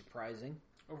impressive and surprising.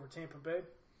 Over Tampa Bay?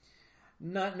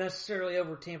 Not necessarily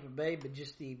over Tampa Bay, but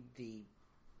just the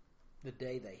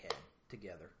day they had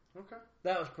together. Okay.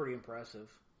 That was pretty impressive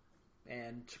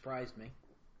and surprised me.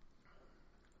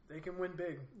 They can win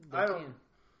big. They can.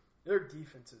 Their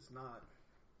defense is not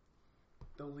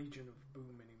the Legion of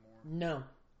Boom anymore. No.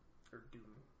 Or Doom,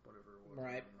 whatever it was.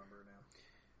 Right. I don't remember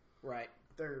now. Right.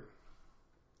 They're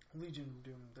Legion of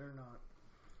Doom. They're not.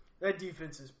 That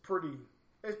defense is pretty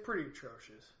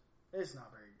atrocious. It's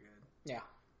not very good. Yeah.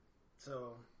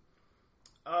 So,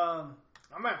 I'm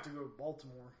going to have to go to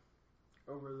Baltimore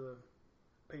over the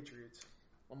Patriots.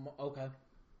 Okay.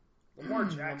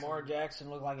 Lamar Jackson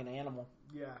looked like an animal.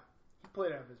 Yeah. He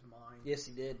played out of his mind. Yes,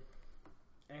 he did.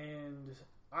 And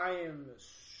I am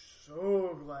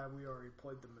so glad we already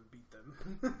played them and beat them.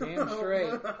 Damn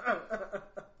straight.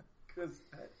 Because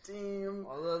that team...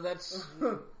 Although that's...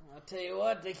 I'll tell you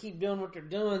what, they keep doing what they're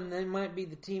doing, they might be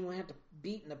the team we have to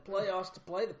beat in the playoffs to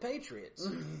play the Patriots.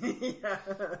 Yeah.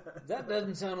 That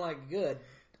doesn't sound like a good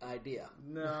idea.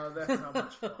 No, that's not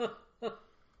much fun.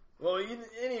 Well,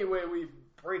 anyway, we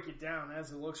break it down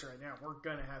as it looks right now. We're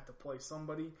going to have to play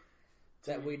somebody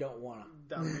that we don't want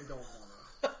to. That we don't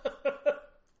want to.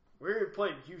 We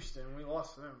played Houston. We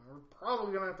lost to them. We're probably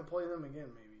going to have to play them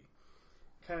again, maybe.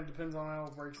 Kind of depends on how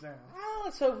it breaks down. Well,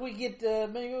 let's hope we get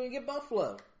maybe we get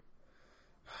Buffalo.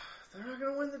 They're not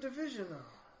going to win the division,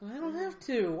 though. They don't have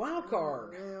to. Wild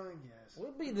card. Well, I guess.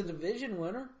 We'll be the division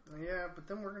winner. Yeah, but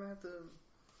then we're going to have to...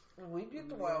 We get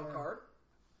the wild card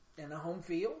in a home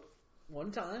field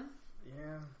one time.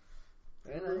 Yeah.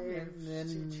 And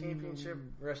then championship.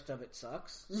 Rest of it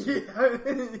sucks. So.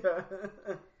 Yeah.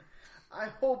 I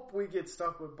hope we get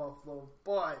stuck with Buffalo,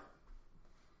 but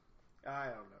I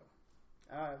don't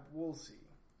know. We'll see.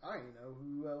 I don't know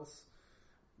who else.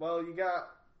 Well, you got...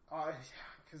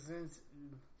 because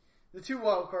the two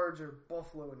wild cards are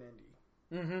Buffalo and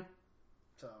Indy. Mm-hmm.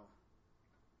 So,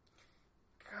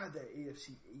 God, that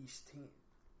AFC East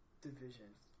division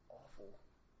is awful.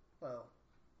 Well,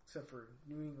 except for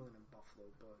New England and Buffalo,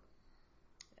 but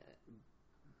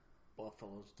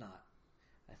Buffalo's not.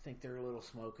 I think they're a little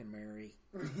smoke and mirror,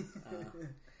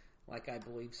 like I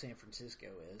believe San Francisco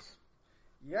is.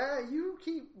 Yeah,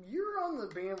 you're on the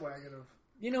bandwagon of.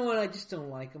 You know what? I just don't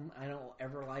like them. I don't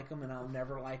ever like them, and I'll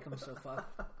never like them. So fuck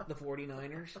the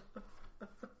 49ers.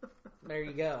 There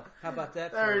you go. How about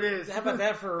that? There it is. How about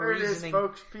that for reasoning? There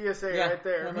it is, folks. PSA right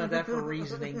there. How about that for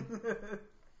reasoning?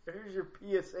 Here's your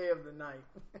PSA of the night.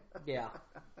 Yeah.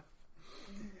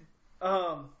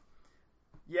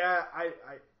 Yeah,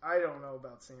 I don't know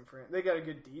about San Fran. They got a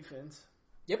good defense.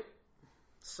 Yep.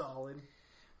 Solid.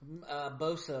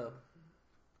 Bosa,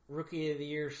 Rookie of the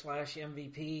Year /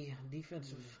 MVP,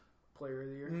 defensive Player of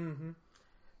the Year. Mm-hmm.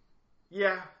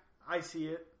 Yeah, I see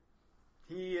it.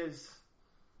 He's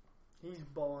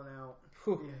balling out.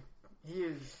 Yeah, he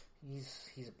is.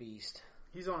 He's a beast.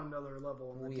 He's on another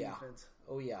level in the defense.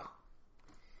 Oh yeah.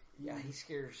 Yeah, he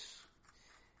scares.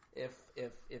 If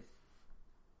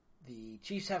the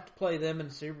Chiefs have to play them in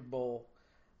the Super Bowl,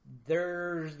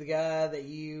 there's the guy that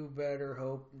you better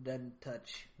hope doesn't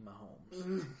touch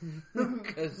Mahomes.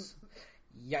 Because,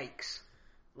 yikes.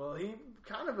 Well, he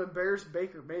kind of embarrassed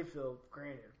Baker Mayfield,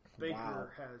 granted.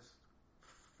 Baker has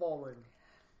fallen.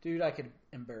 Dude, I could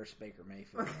embarrass Baker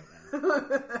Mayfield right now.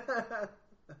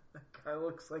 That guy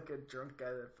looks like a drunk guy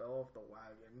that fell off the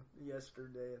wagon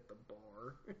yesterday at the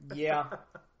bar. Yeah.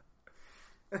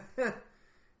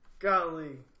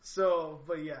 Golly. So,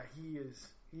 but yeah, he's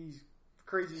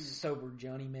crazy. Sober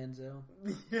Johnny Manziel.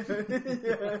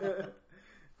 Yeah.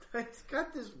 He's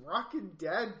got this rockin'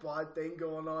 dad bod thing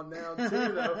going on now, too,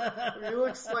 though. I mean, he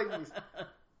looks like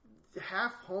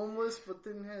half homeless, but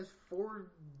then has 4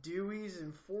 Deweys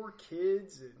and 4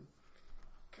 kids, and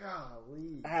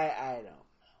golly, I don't know.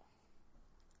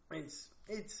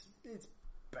 It's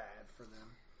bad for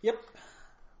them. Yep.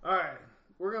 All right,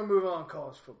 we're gonna move on to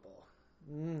college football.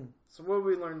 So what did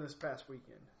we learn this past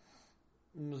weekend?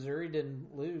 Missouri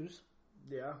didn't lose.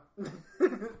 Yeah.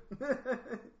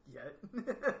 Yet.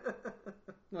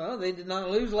 Well, they did not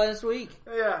lose last week.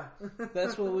 Yeah.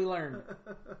 That's what we learned.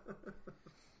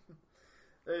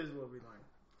 That is what we learned.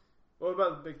 What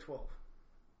about the Big 12?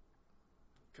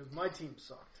 Because my team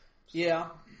sucked. So.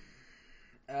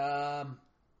 Yeah.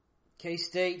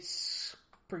 K-State's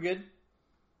pretty good.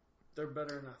 They're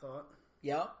better than I thought.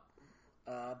 Yep.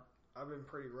 I've been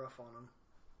pretty rough on them.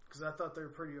 Because I thought they were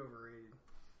pretty overrated.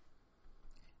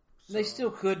 So. They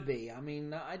still could be. I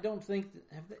mean, I don't think...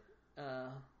 Have they...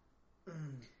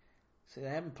 So they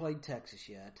haven't played Texas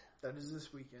yet. That is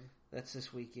this weekend. That's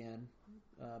this weekend.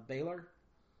 Baylor?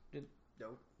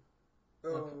 Nope.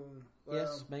 Okay. Well,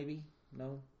 yes, maybe.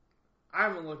 No. I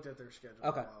haven't looked at their schedule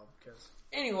okay. in a while because.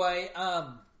 Anyway,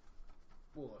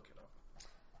 we'll look it up.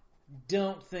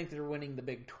 Don't think they're winning the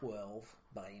Big 12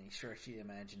 by any stretch of the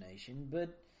imagination,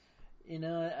 but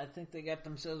I think they got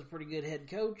themselves a pretty good head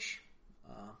coach,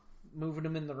 moving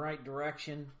them in the right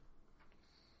direction.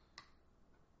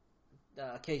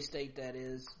 K-State, that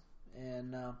is,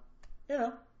 and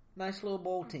nice little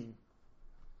bowl team.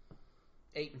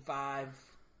 8-5,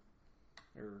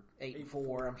 or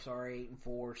 8-4. I'm sorry,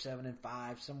 8-4,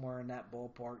 7-5, somewhere in that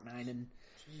ballpark.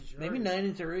 Jeez, maybe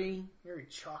 9-3. You're already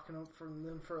chalking up from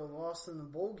them for a loss in the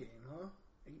bowl game, huh?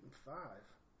 8-5.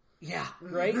 Yeah,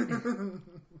 right.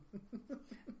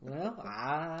 Well,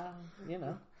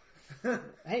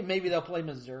 hey, maybe they'll play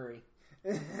Missouri.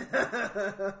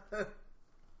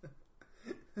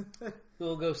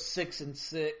 We'll go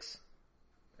 6-6.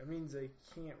 That means they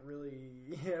can't really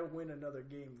win another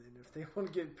game then if they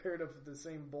want to get paired up with the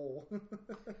same bowl.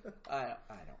 I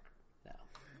don't know.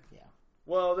 Yeah.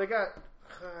 Well, they got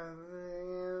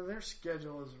their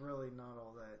schedule is really not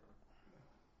all that.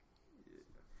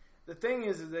 The thing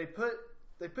is they put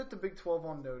the Big 12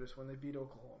 on notice when they beat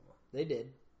Oklahoma. They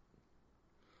did.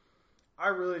 I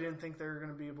really didn't think they were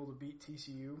going to be able to beat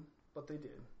TCU, but they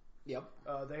did. Yep.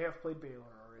 They have played Baylor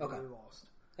already. Okay. They lost.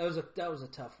 That was a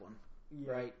tough one. Yeah,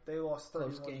 right. They lost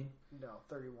 31. Close game. No,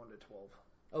 31-12.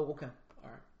 Oh, okay. All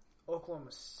right.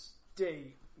 Oklahoma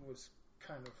State was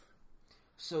kind of.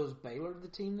 So is Baylor the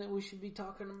team that we should be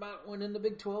talking about winning the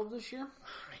Big 12 this year?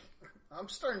 I'm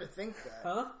starting to think that.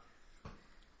 Huh?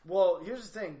 Well, here's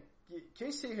the thing.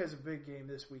 K-State has a big game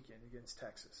this weekend against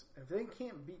Texas. If they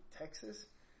can't beat Texas,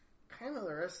 kind of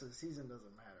the rest of the season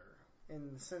doesn't matter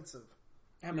in the sense of.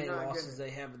 How many losses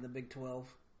they have in the Big 12? Is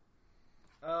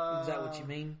that what you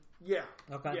mean? Yeah.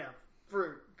 Okay. Yeah.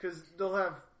 Because they'll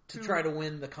have to try to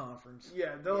win the conference.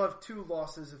 Yeah, they'll have 2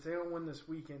 losses. If they don't win this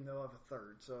weekend, they'll have a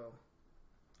third. So,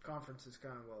 conference is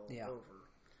kind of over.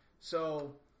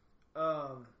 So,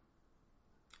 they'll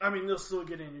still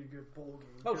get into a good bowl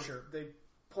game. Oh, sure. They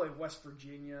play West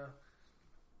Virginia.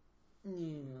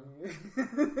 Yeah.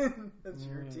 That's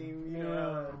your team. You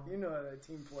know how that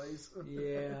team plays.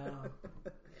 Yeah.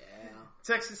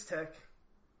 Texas Tech.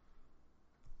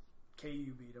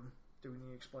 KU beat them. Do we need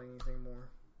to explain anything more?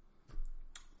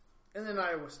 And then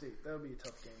Iowa State. That'll be a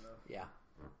tough game, though. Yeah.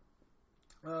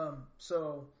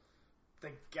 So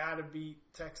they gotta beat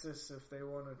Texas if they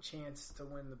want a chance to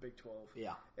win the Big 12.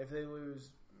 Yeah. If they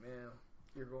lose, man,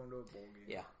 you're going to a bowl game.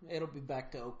 Yeah. It'll be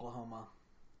back to Oklahoma.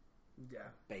 Yeah.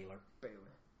 Baylor.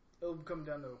 It'll come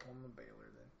down to Oklahoma and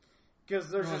Baylor then. Because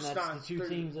there's just that's not the 2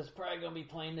 teams that's probably going to be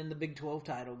playing in the Big 12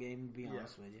 title game, to be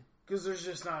honest with you. Because there's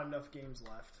just not enough games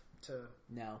left to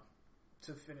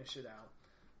finish it out.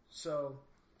 So,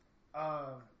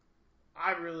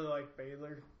 I really like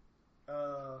Baylor.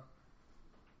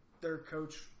 Their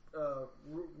coach, I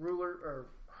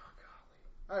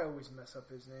always mess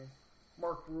up his name.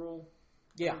 Mark Rule.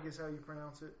 Yeah. I think is how you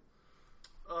pronounce it.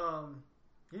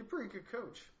 He's a pretty good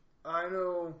coach. I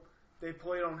know they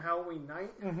played on Halloween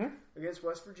night against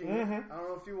West Virginia. I don't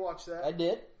know if you watched that. I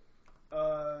did.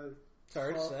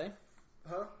 Sorry to say.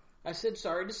 Huh? I said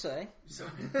sorry to say.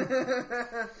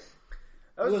 It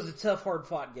was a tough,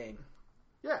 hard-fought game.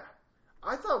 Yeah.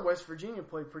 I thought West Virginia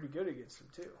played pretty good against them,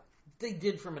 too. They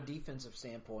did from a defensive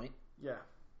standpoint. Yeah.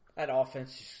 That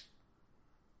offense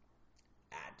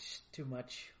just too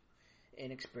much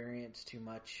inexperience, too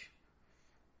much.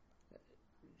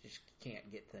 Just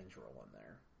can't get things rolling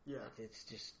there. Yeah. It's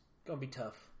just going to be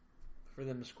tough for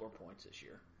them to score points this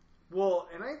year. Well,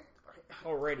 and I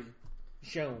already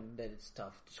shown that it's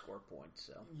tough to score points.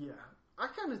 So yeah, I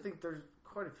kind of think their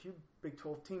quite a few Big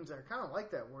 12 teams that are kind of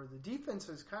like that, where the defense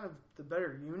is kind of the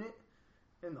better unit,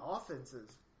 and the offenses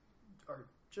are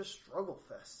just struggle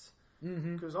fests.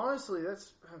 Because honestly,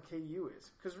 that's how KU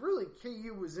is. Because really,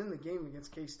 KU was in the game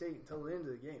against K-State until the end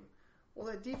of the game. Well,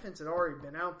 that defense had already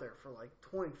been out there for like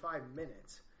 25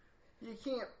 minutes. You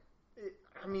can't.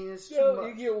 It's too much.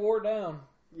 You get wore down.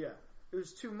 Yeah, it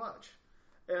was too much.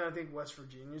 And I think West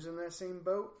Virginia's in that same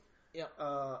boat. Yeah.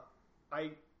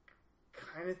 I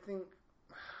kind of think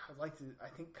I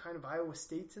think kind of Iowa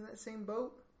State's in that same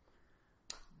boat.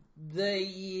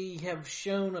 They have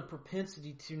shown a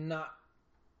propensity to not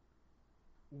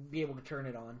be able to turn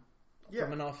it on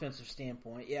from an offensive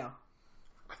standpoint. Yeah.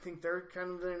 I think they're kind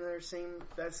of in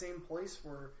that same place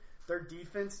where their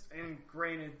defense, and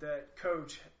granted that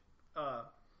Coach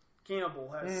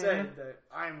Campbell has said that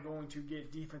I'm going to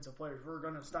get defensive players. We're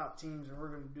going to stop teams and we're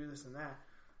going to do this and that.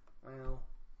 Well,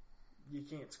 you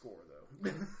can't score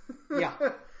though. Yeah.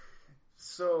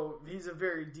 So he's a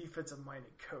very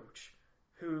defensive-minded coach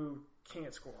who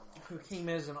can't score on offense. Who came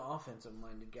as an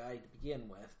offensive-minded guy to begin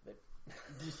with, but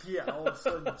yeah, all of a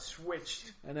sudden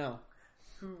switched. I know.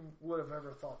 Who would have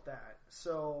ever thought that?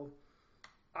 So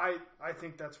I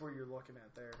think that's where you're looking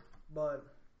at there. But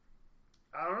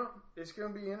I don't know. It's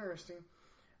going to be interesting.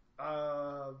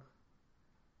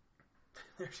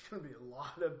 There's going to be a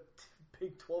lot of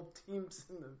Big 12 teams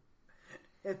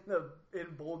in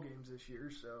bowl games this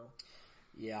year. So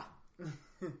yeah,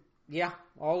 yeah,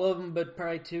 all of them, but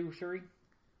probably 2 or 3.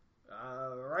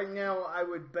 Right now, I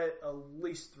would bet at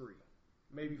least 3,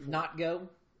 maybe 4. Not go.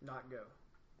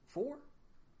 4.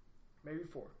 Maybe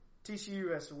 4.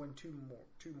 TCU has to win 2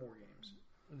 more games.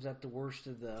 Is that the worst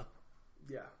of the?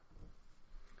 Yeah.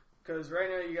 Because right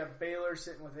now you got Baylor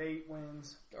sitting with 8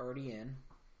 wins. Already in.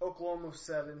 Oklahoma with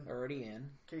 7. Already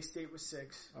in. K-State with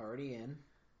 6. Already in.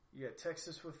 You got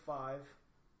Texas with 5.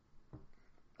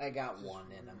 I got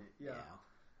 1 in them. Yeah.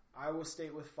 Iowa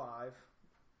State with 5.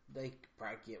 They could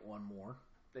probably get 1 more.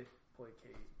 They play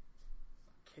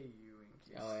KU and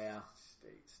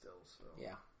K-State still. So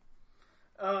yeah.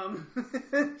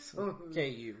 So,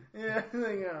 KU. Yeah,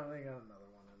 they got another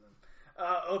one in them.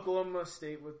 Oklahoma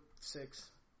State with 6.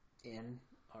 In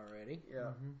already. Yeah.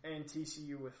 Mm-hmm. And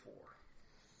TCU with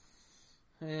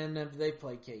 4. And have they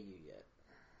played KU yet?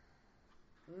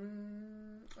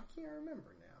 I can't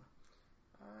remember now.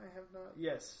 I have not.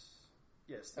 Yes,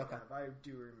 they have. I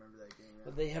do remember that game now.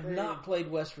 But they have not played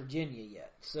West Virginia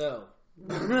yet, so.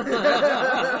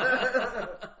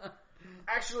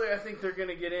 Actually, I think they're going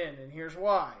to get in, and here's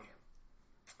why.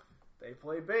 They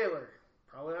play Baylor.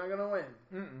 Probably not going to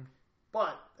win.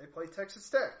 But they play Texas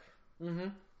Tech.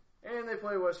 And they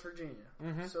play West Virginia.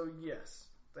 So, yes,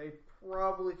 they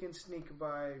probably can sneak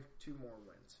by 2 more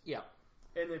wins. Yeah.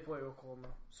 And they play Oklahoma.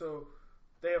 So,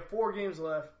 they have 4 games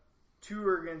left. 2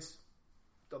 are against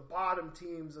the bottom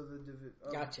teams of the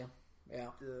gotcha.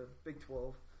 Yeah. The Big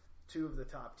 12. 2 of the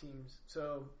top teams.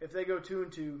 So, if they go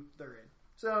 2-2, they're in.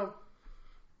 So,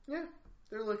 yeah,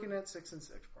 they're looking at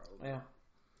 6-6 probably. Yeah.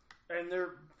 And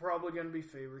they're probably going to be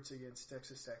favorites against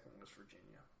Texas Tech and West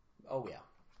Virginia. Oh, yeah.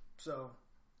 So,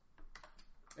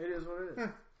 it is what it is.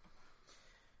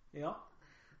 Yeah.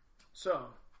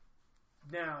 So,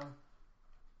 now,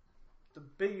 the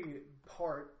big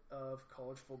part of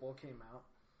college football came out.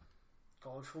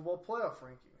 College football playoff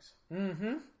rankings.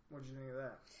 What did you think of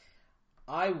that?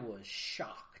 I was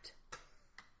shocked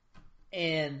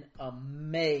and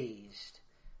amazed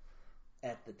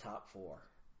at the top 4.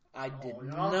 I did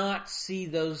not see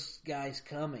those guys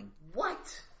coming.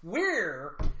 What?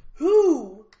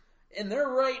 Who in their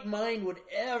right mind would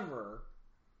ever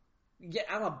get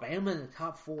Alabama in the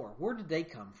top 4? Where did they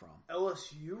come from?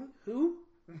 LSU? Who?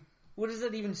 What does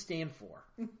that even stand for?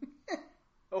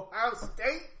 Ohio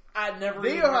State? I never the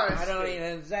even Ohio heard. I don't State.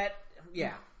 even. Is that?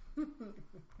 Yeah.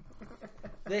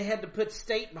 They had to put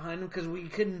state behind them because we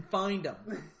couldn't find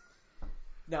them.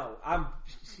 No,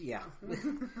 yeah.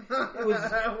 It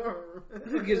was,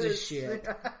 who gives a shit?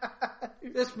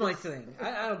 That's my thing.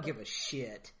 I don't give a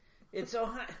shit. It's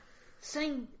Ohio.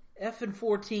 Same effing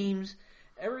 4 teams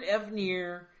every effing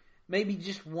year. Maybe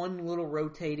just one little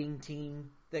rotating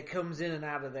team that comes in and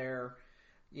out of there.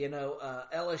 You know,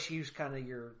 LSU's kind of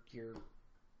your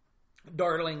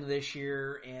darling this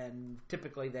year, and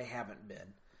typically they haven't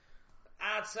been.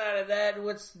 Outside of that,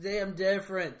 what's the damn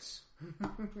difference?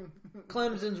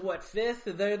 Clemson's what, 5th?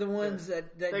 They're the ones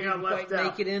that didn't quite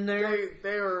make it in there.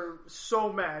 They are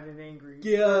so mad and angry.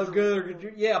 Yeah,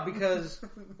 good. Yeah, because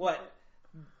what?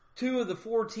 2 of the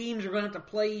 4 teams are going to have to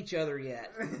play each other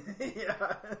yet.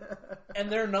 Yeah,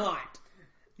 and they're not.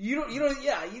 You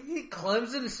think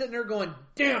Clemson is sitting there going,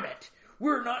 "Damn it,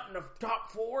 we're not in the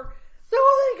top 4."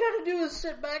 All they got to do is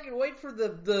sit back and wait for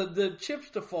the chips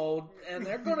to fold, and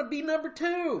they're going to be number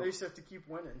 2. They just have to keep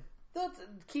winning.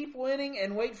 Keep winning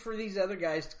and wait for these other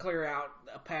guys to clear out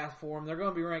a path for them. They're going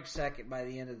to be ranked second by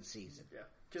the end of the season. Yeah,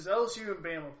 because LSU and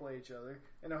Bama play each other,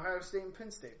 and Ohio State and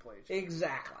Penn State play each other.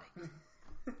 Exactly.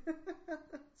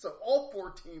 So all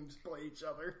 4 teams play each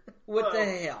other. What the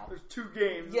hell? There's 2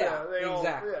 games. Yeah,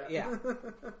 exactly. Yeah.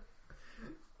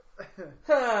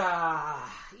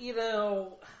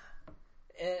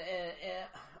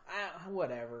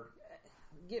 Whatever.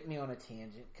 Get me on a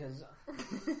tangent, because...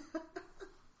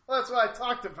 Well, that's why I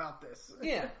talked about this.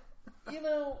 Yeah.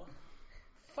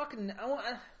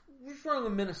 What's wrong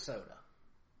with Minnesota?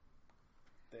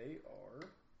 They are...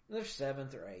 They're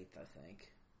 7th or 8th, I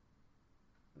think.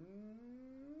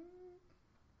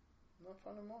 Not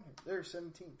finding them on here. They're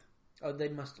 17th. Oh, they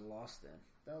must have lost then.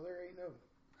 No, they're 8-0.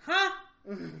 Huh?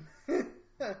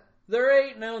 They're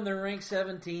 8-0 and they're ranked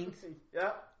 17th?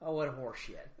 Yeah. Oh, what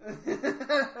horseshit.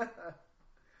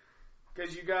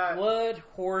 Because you got... What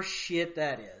horseshit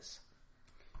that is.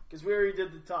 Because we already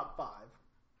did the top 5.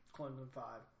 Clemson 5.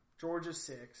 Georgia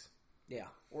 6. Yeah.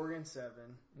 Oregon 7.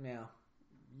 Yeah.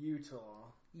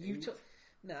 Utah.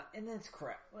 No, and that's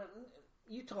crap.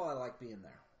 Utah, I like being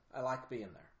there.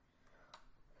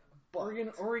 But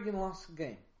Oregon lost the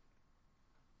game.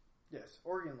 Yes,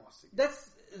 Oregon lost the game.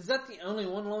 Is that the only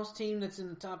one-loss team that's in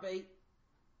the top 8?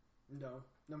 No.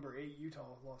 Number 8,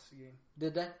 Utah lost the game.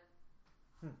 Did they?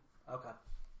 Okay.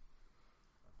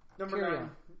 Number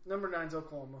 9's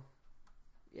Oklahoma.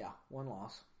 Yeah, 1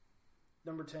 loss.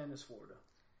 Number 10 is Florida.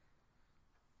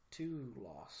 2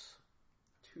 loss.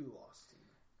 2 loss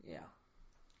team. Yeah.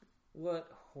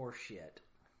 What horseshit.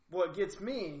 What gets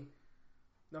me,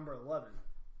 number 11,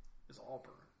 is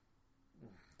Auburn.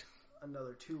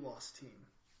 Another 2-loss team.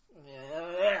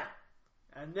 Yeah.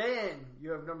 And then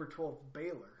you have number 12,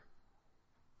 Baylor.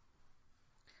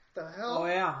 The hell? Oh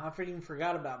yeah, I freaking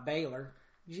forgot about Baylor.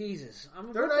 Jesus.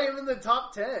 They're not even in the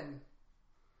top 10.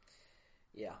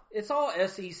 Yeah. It's all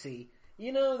SEC.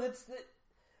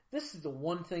 This is the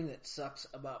one thing that sucks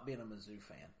about being a Mizzou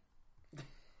fan.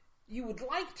 You would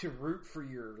like to root for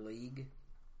your league.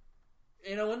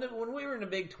 When we were in the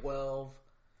Big 12,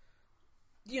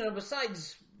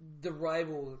 besides the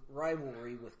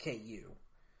rivalry with KU,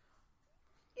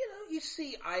 you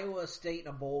see Iowa State in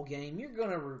a bowl game, you're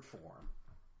going to root for them.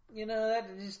 That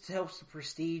just helps the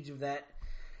prestige of that.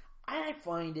 I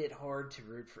find it hard to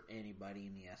root for anybody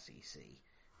in the SEC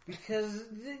because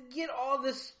they get all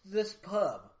this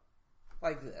pub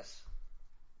like this.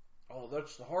 Oh,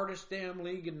 that's the hardest damn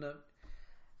league in the...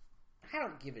 I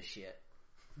don't give a shit.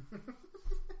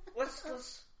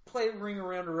 Let's play Ring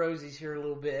Around the Rosies here a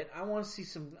little bit. I want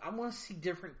to see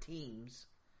different teams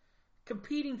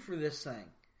competing for this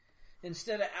thing.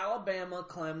 Instead of Alabama,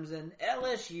 Clemson,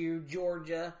 LSU,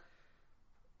 Georgia,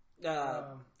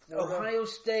 Ohio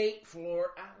State,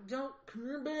 Florida. I don't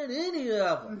care about any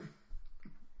of them.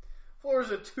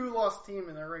 Florida's a 2-loss team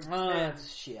and they're ranked 10.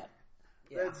 That's shit.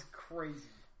 Yeah. That's crazy.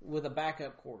 With a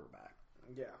backup quarterback.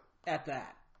 Yeah. At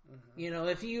that. Mm-hmm.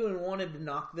 If you even wanted to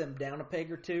knock them down a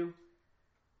peg or 2,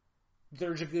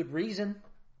 there's a good reason.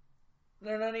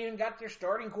 They're not even got their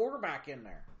starting quarterback in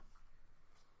there.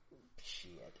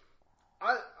 Shit.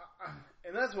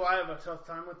 And that's why I have a tough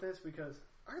time with this because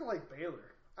I like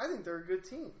Baylor. I think they're a good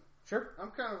team. Sure.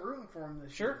 I'm kind of rooting for them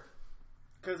this year. Sure.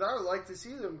 Because I would like to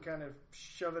see them kind of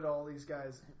shove it all these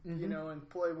guys, and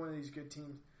play one of these good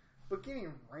teams. But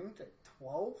getting ranked at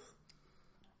 12th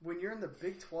when you're in the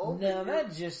Big 12? No,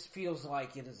 that just feels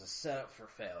like it is a setup for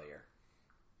failure.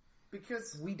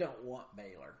 Because we don't want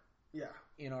Baylor. Yeah.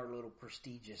 In our little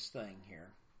prestigious thing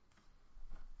here.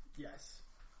 Yes,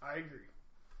 I agree.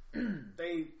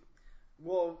 If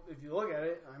you look at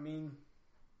it,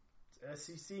 it's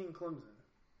SEC and Clemson.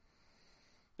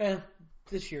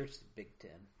 This year it's the Big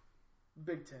 10.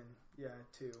 Big 10, yeah,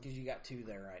 2. Because you got 2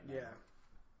 there right now. Yeah.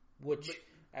 Which,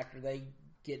 after they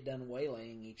get done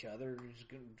waylaying each other, it's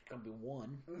going to be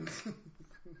 1.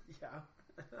 Yeah.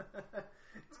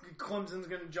 Clemson's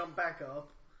going to jump back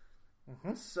up.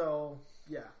 Mm-hmm. So,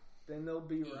 yeah. Then they'll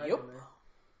be right in there.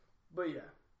 But, yeah.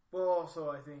 Well, also,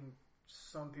 I think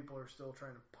some people are still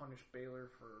trying to punish Baylor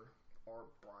for Art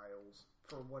Briles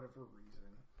for whatever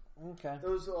reason. Okay.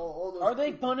 All those are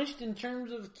they punished in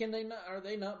terms of are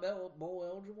they not bowl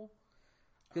eligible?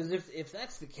 Because if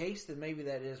that's the case, then maybe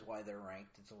that is why they're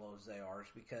ranked as low as they are,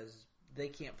 is because they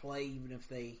can't play even if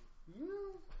they...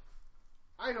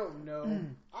 I don't know.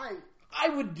 I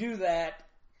would do that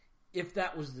if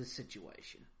that was the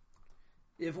situation.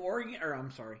 If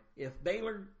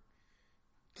Baylor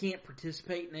can't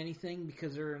participate in anything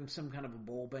because they're in some kind of a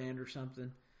bowl band or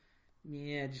something,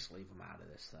 Yeah, just leave them out of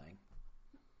this thing.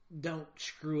 Don't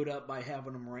screw it up by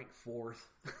having them ranked 4th.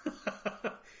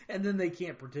 And then they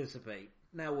can't participate.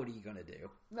 Now what are you going to do?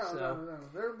 No.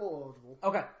 They're bowl eligible.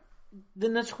 Okay.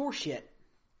 Then that's horseshit.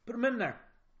 Put them in there.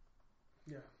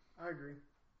 Yeah, I agree.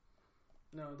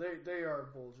 No, they are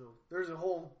bowl eligible. There's a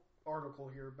whole article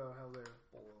here about how they're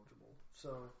bowl eligible.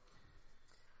 So,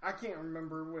 I can't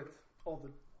remember with all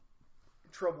the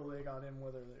trouble they got in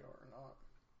whether they are or not.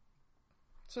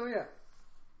 So, yeah.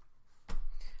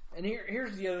 And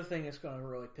here's the other thing that's going to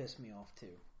really piss me off,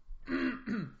 too.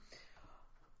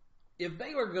 If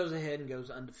Baylor goes ahead and goes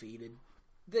undefeated,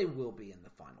 they will be in the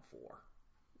Final Four.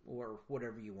 Or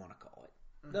whatever you want to call it.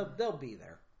 Mm-hmm. They'll be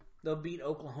there. They'll beat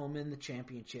Oklahoma in the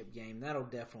championship game. That'll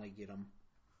definitely get them,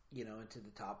 into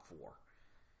the top 4.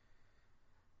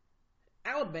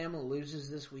 Alabama loses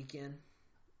this weekend.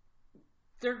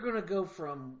 They're going to go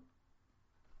from,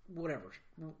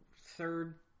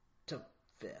 3rd to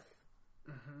 5th.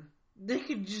 Mm-hmm. They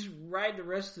could just ride the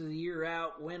rest of the year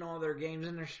out, win all their games,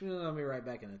 and they're still going to be right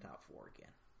back in the top 4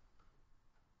 again.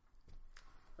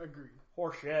 Agreed.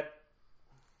 Horseshit.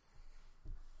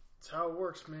 That's how it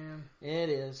works, man. It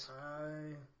is.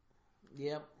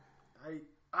 Yep.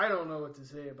 I don't know what to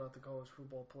say about the college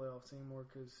football playoffs anymore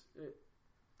because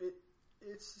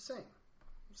it's the same.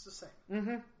 It's the same.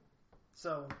 Mm-hmm.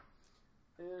 So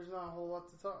there's not a whole lot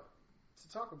to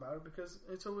talk about it because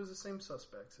it's always the same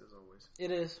suspects as always. It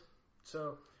is.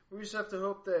 So we just have to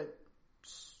hope that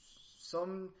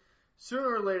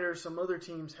sooner or later some other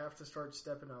teams have to start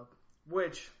stepping up,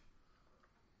 which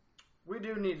we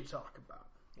do need to talk about.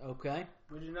 Okay.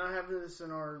 We do not have this in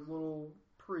our little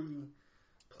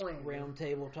pre-plan. Round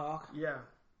table talk? Yeah.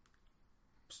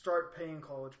 Start paying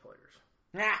college players.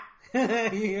 Ah!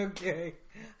 Okay.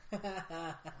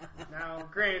 Now,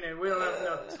 granted, we don't have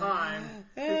enough time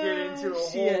to get into a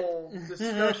whole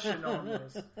discussion on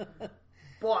this.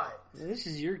 But this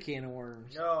is your can of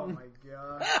worms. Oh my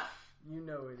gosh. You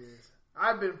know it is.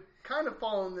 I've been kind of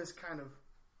following this kind of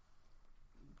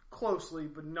closely,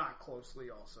 but not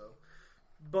closely also.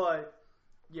 But,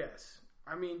 yes.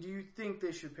 I mean, do you think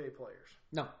they should pay players?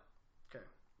 No. Okay.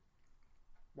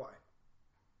 Why?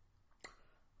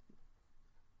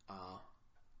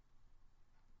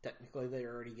 Technically,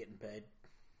 they're already getting paid.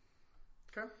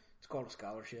 Okay. It's called a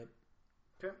scholarship.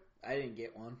 Okay. I didn't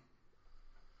get one.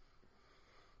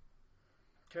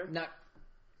 Okay.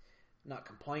 Not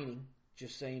complaining,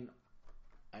 just saying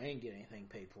I didn't get anything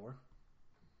paid for.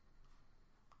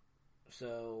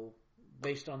 So,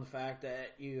 based on the fact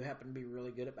that you happen to be really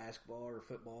good at basketball or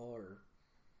football or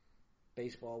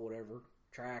baseball, whatever,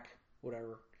 track,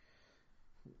 whatever,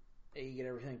 you get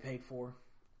everything paid for.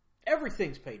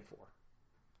 Everything's paid for.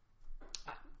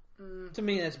 To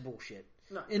me, that's bullshit.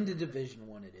 In the Division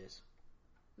I, it is.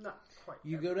 Not quite.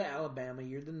 You go to Alabama,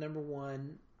 you're the number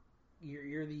one,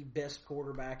 you're the best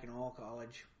quarterback in all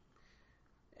college,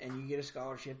 and you get a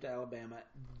scholarship to Alabama,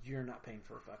 you're not paying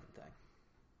for a fucking thing.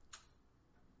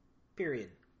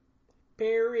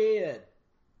 Period.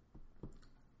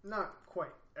 Not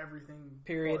quite everything.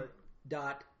 Period.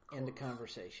 Dot. End of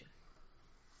conversation.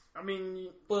 I mean,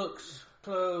 books,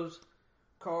 clothes,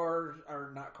 cars,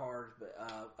 or not cars, but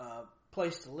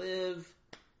place to live.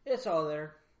 It's all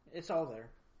there.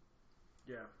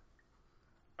 Yeah.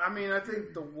 I mean, I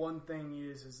think the one thing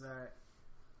is that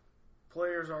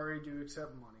players already do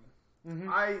accept money. Mm-hmm.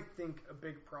 I think a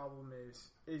big problem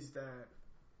is that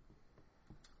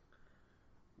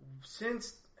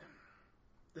since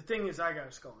the thing is I got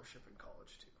a scholarship in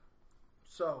college too.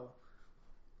 So,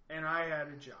 and I had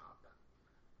a job.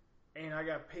 And I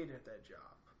got paid at that job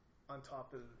on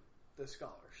top of the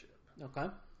scholarship. Okay.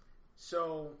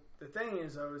 So, the thing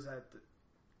is, though, is that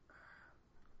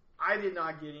I did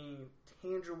not get any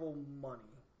tangible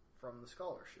money from the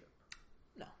scholarship.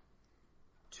 No.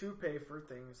 To pay for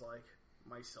things like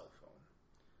my cell phone,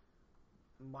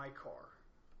 my car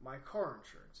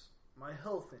insurance, my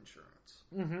health insurance,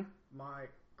 my,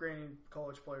 granted,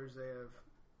 college players, they have,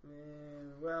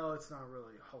 well, it's not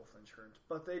really health insurance,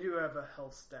 but they do have a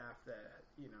health staff that,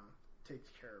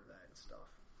 takes care of that and stuff.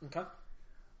 Okay.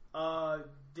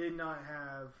 Did not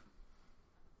have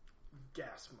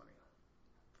gas money.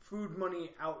 Food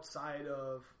money outside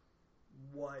of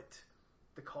what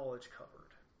the college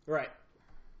covered. Right.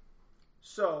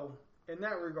 So, in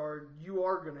that regard, you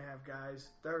are going to have guys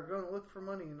that are going to look for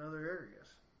money in other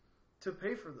areas to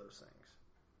pay for those things.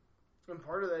 And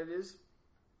part of that is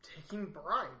taking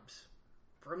bribes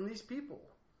from these people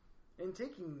and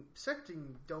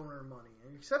accepting donor money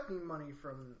and accepting money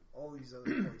from all these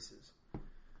other places.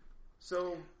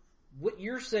 So, what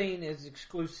you're saying is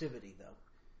exclusivity, though.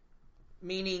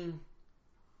 Meaning,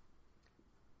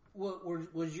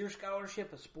 Was your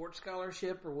scholarship a sports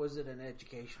scholarship or was it an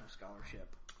educational scholarship?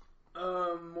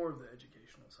 More of the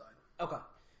educational side. Okay.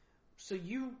 So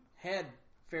you had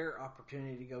fair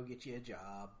opportunity to go get you a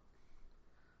job.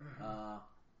 Mm-hmm.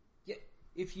 Yeah,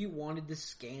 if you wanted to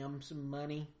scam some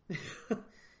money,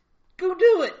 go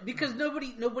do it because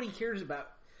nobody cares about.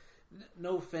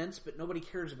 No offense, but nobody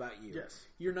cares about you. Yes.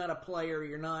 You're not a player.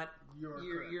 You're not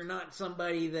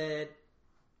somebody that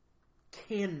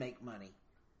can make money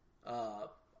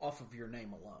off of your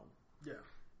name alone.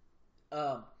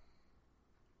 Yeah.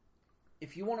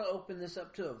 If you want to open this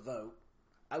up to a vote,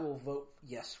 I will vote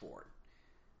yes for it.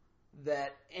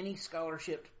 That any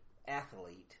scholarship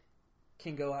athlete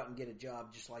can go out and get a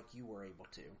job just like you were able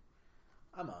to.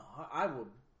 I would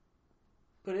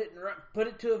put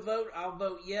it to a vote. I'll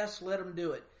vote yes. Let them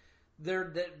do it.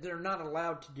 They're not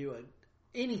allowed to do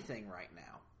anything right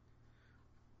now.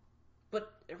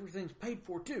 But everything's paid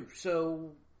for too.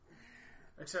 So,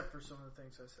 except for some of the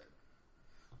things I said.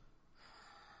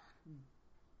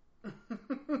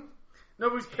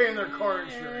 Nobody's paying their car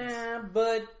insurance.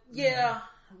 But yeah.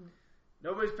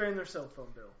 Nobody's paying their cell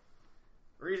phone bill.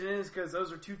 The reason is because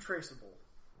those are too traceable.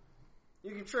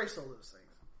 You can trace all those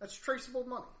things. That's traceable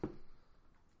money.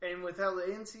 And with how the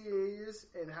NCAA is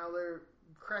and how they're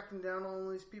cracking down on all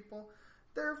these people,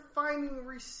 they're finding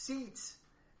receipts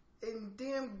in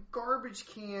damn garbage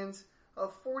cans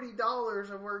of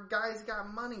 $40 of where guys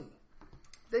got money.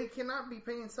 They cannot be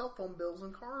paying cell phone bills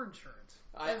and car insurance.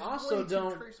 I also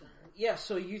don't. Yeah,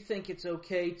 so you think it's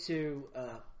okay to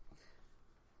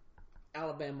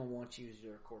Alabama wants you as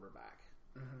their quarterback,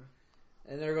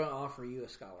 and they're going to offer you a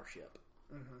scholarship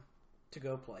to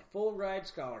go play, full ride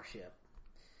scholarship.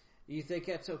 You think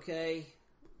that's okay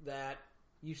that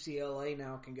UCLA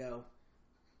now can go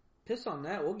piss on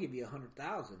that? We'll give you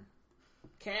 $100,000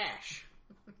 cash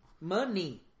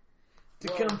money to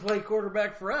come play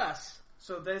quarterback for us.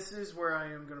 So this is where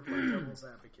I am going to play devil's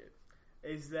advocate.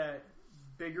 Is that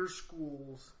bigger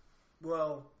schools,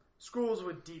 schools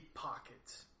with deep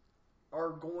pockets,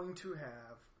 are going to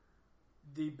have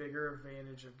the bigger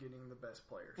advantage of getting the best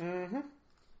players. Mm-hmm.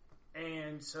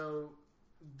 And so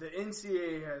the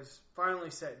NCAA has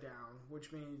finally sat down,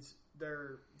 which means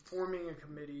they're forming a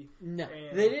committee. No,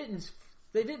 they didn't.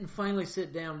 They didn't finally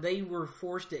sit down. They were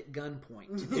forced at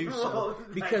gunpoint to do so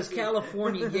because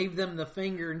California gave them the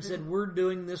finger and said, "We're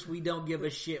doing this. We don't give a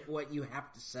shit what you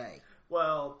have to say."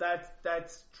 Well,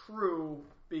 that's true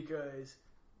because,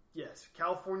 yes,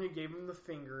 California gave them the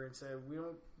finger and said, we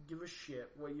don't give a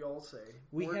shit what y'all say.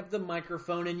 We have the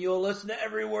microphone and you'll listen to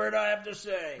every word I have to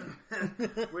say.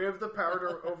 We have the power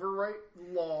to overwrite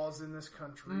laws in this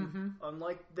country.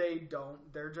 Unlike they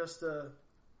don't. They're just an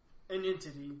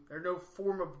entity. They're no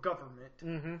form of government.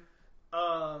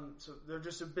 So they're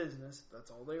just a business. That's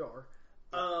all they are.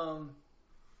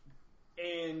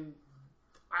 And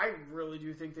I really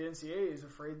do think the NCAA is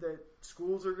afraid that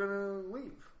schools are going to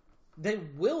leave. They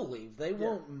will leave. They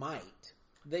won't might.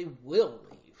 They will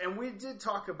leave. And we did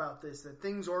talk about this, that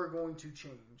things are going to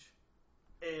change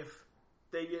if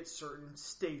they get certain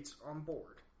states on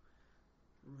board.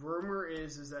 Rumor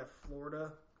is that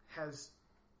Florida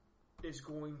is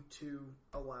going to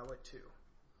allow it too.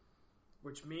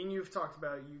 Which me and you've talked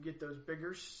about, you get those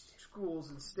bigger schools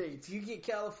and states. If you get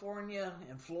California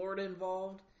and Florida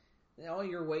involved, all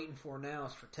you're waiting for now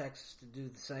is for Texas to do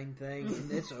the same thing,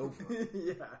 and it's over.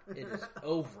 Yeah. It is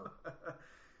over.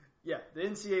 Yeah, the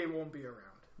NCAA won't be around.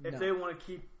 If they want to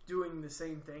keep doing the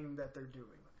same thing that they're doing.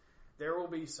 There will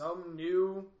be some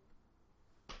new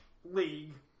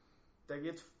league that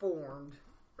gets formed,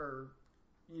 or,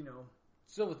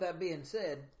 So with that being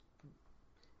said,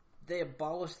 they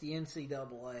abolished the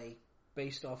NCAA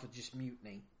based off of just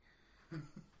mutiny.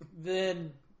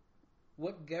 Then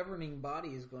what governing body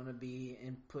is going to be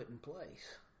put in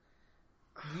place?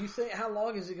 Do you think, how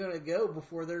long is it going to go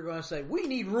before they're going to say, we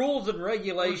need rules and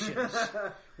regulations.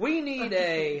 We need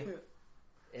a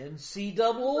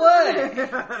NCAA.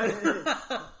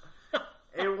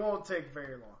 It won't take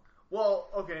very long. Well,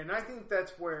 okay, and I think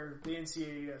that's where the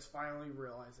NCAA has finally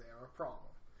realized they have a problem.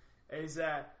 Is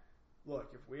that,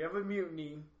 look, if we have a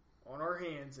mutiny on our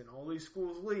hands and all these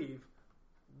schools leave,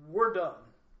 we're done.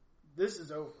 This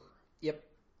is over. Yep.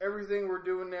 Everything we're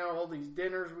doing now, all these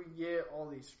dinners we get, all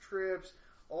these trips,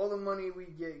 all the money we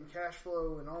get in cash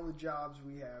flow and all the jobs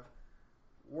we have,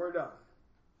 we're done.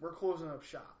 We're closing up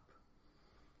shop.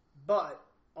 But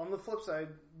on the flip side,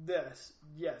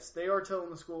 yes, they are telling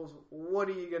the schools, what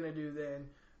are you going to do then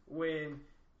when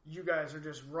you guys are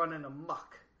just running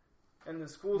amok? And the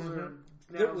schools are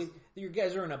now... You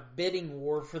guys are in a bidding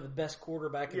war for the best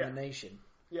quarterback in the nation.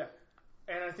 Yeah.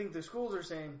 And I think the schools are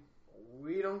saying,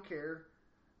 We don't care.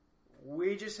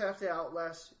 We just have to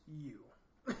outlast you.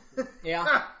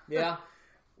 Yeah.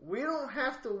 We don't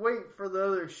have to wait for the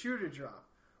other shoe to drop.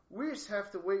 We just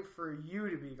have to wait for you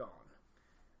to be gone.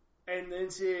 And the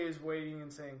NCAA is waiting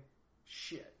and saying,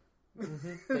 shit.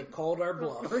 Mm-hmm. They called our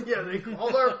bluff. Yeah, they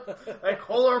called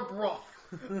our bluff.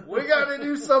 We got to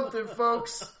do something,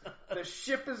 folks. The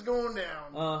ship is going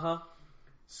down. Uh-huh.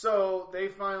 So they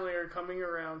finally are coming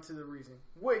around to the reason.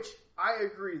 Which, I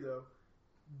agree, though.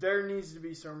 There needs to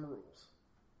be some rules.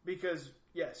 Because,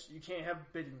 yes, you can't have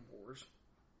bidding wars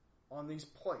on these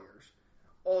players.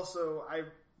 Also, I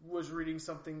was reading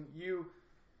something.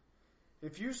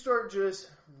 If you start just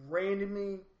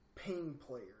randomly paying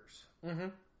players, mm-hmm.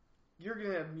 you're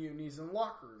going to have mutinies in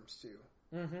locker rooms, too.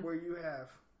 Mm-hmm. Where you have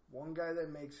one guy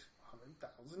that makes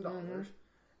 $100,000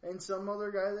 mm-hmm. and some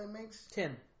other guy that makes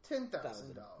 $10,000.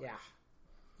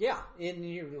 Yeah.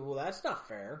 Well, that's not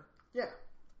fair. Yeah.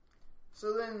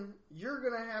 So then you're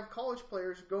going to have college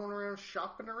players going around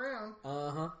shopping around.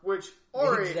 Uh-huh. Which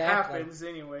already happens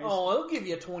anyways. Oh, they'll give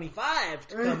you 25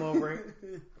 to come over.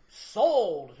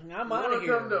 Sold. I'm out of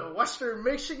here. Come to Western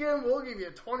Michigan, we'll give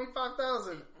you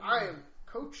 $25,000. I am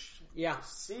coach. Yeah.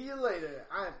 See you later.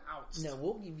 I'm out. No,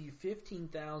 we'll give you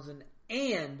 $15,000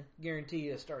 and guarantee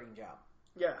you a starting job.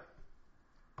 Yeah.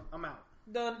 I'm out.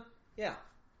 Done. Yeah.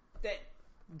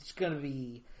 It's gonna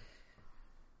be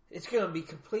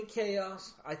complete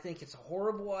chaos. I think it's a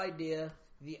horrible idea.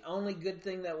 The only good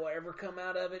thing that will ever come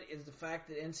out of it is the fact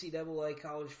that NCAA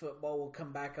college football will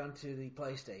come back onto the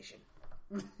PlayStation.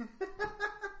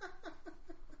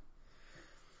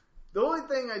 The only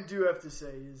thing I do have to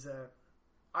say is that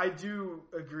I do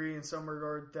agree in some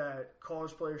regard that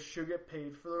college players should get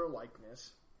paid for their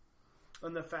likeness.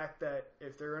 And the fact that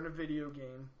if they're in a video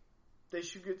game, they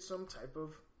should get some type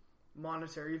of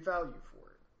monetary value for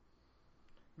it.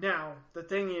 Now, the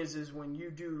thing is when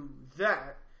you do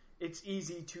that, it's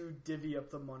easy to divvy up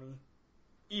the money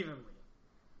evenly.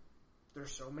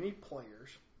 There's so many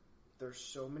players. There's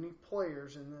so many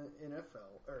players in the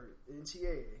NFL or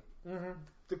NCAA. Mm-hmm.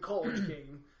 The college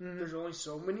game. Mm-hmm. There's only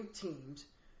so many teams.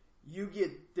 You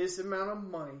get this amount of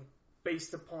money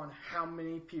based upon how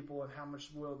many people and how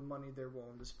much money they're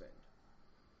willing to spend.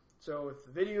 So if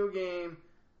the video game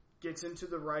gets into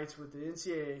the rights with the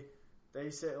NCAA,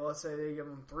 let's say they give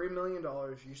them $3 million.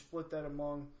 You split that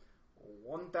among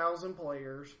 1,000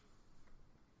 players.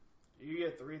 You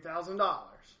get $3,000.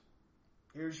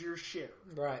 Here's your share.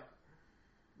 Right.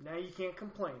 Now you can't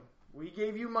complain. We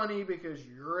gave you money because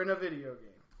you're in a video game.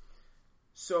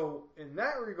 So in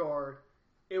that regard,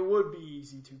 it would be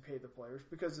easy to pay the players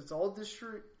because it's all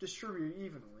distributed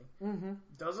evenly. Mm-hmm.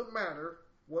 Doesn't matter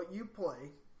what you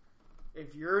play.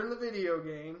 If you're in the video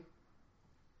game,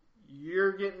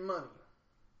 you're getting money.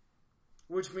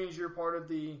 Which means you're part of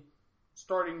the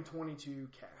starting 22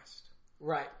 cast.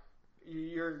 Right.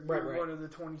 You're right. one of the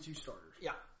 22 starters.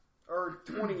 Yeah. Or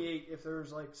 28 if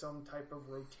there's like some type of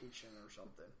rotation or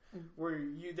something. Where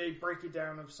they break it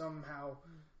down of somehow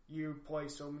you play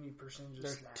so many percentages.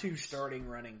 There's snaps. 2 starting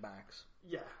running backs.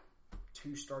 Yeah.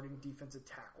 2 starting defensive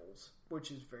tackles,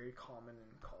 which is very common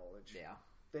in college. Yeah.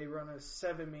 They run a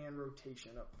 7-man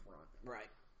rotation up front. Right.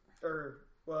 Or,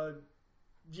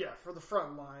 for the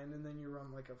front line, and then you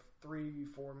run like a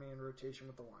 3-4-man rotation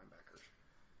with the linebackers.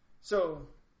 So.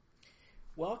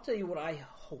 Well, I'll tell you what I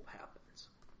hope happens.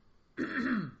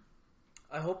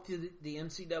 I hope the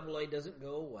NCAA doesn't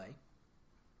go away.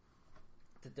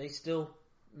 That they still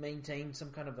maintain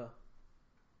some kind of a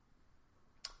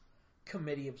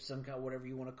committee of some kind, whatever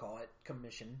you want to call it,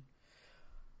 commission.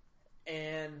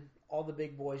 And all the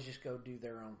big boys just go do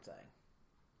their own thing.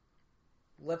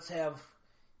 Let's have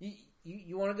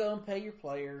you want to go and pay your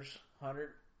players $100.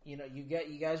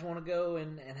 You guys want to go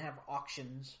and have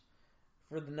auctions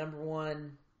for the number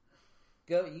one.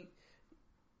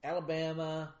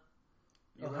 Alabama,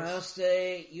 Ohio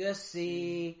State,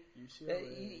 USC,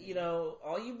 UCLA,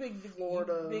 all you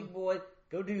Florida, big boy,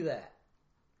 go do that.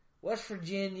 West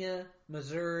Virginia,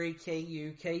 Missouri,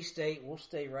 KU, K-State, we'll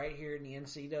stay right here in the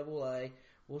NCAA.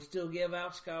 We'll still give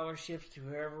out scholarships to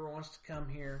whoever wants to come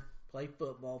here, play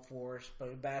football for us,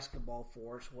 play basketball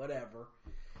for us, whatever.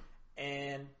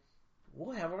 And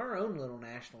we'll have our own little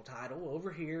national title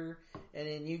over here, and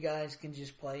then you guys can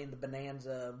just play in the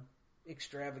Bonanza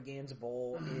Extravaganza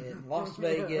Bowl in Las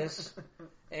Vegas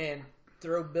and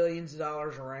throw billions of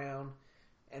dollars around,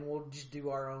 and we'll just do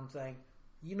our own thing.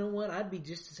 You know what? I'd be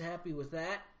just as happy with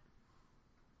that.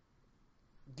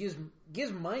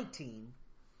 Gives my team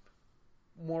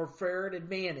more fair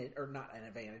advantage, or not an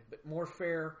advantage, but more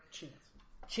fair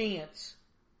chance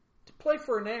to play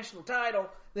for a national title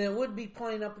than it would be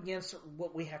playing up against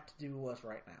what we have to do to us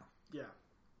right now. Yeah,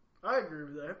 I agree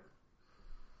with that.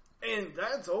 And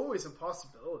that's always a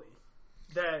possibility.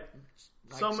 That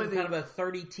Like some kind of a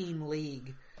 30-team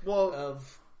league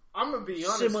of I'm gonna be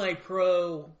honest,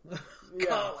 semi-pro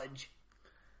college.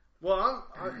 Well,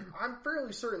 I'm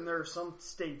fairly certain there are some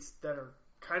states that are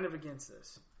kind of against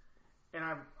this, and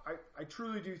I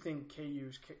truly do think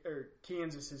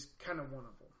Kansas is kind of one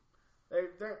of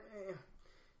them.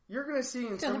 You're gonna see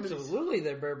in some of these, absolutely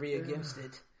they better be against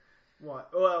it. What?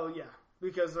 Well, yeah,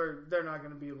 because they're not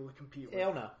going to be able to compete with.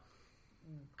 Hell no.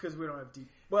 Because we don't have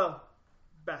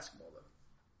basketball though.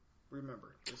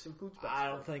 Remember, this includes basketball. I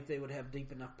don't think they would have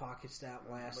deep enough pockets to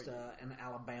outlast an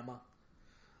Alabama.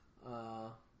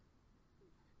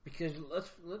 Because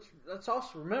let's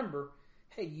also remember,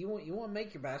 hey, you want to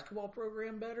make your basketball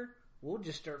program better? We'll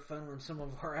just start funneling some of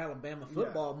our Alabama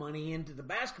football money into the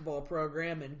basketball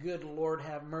program, and good Lord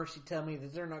have mercy, tell me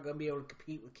that they're not going to be able to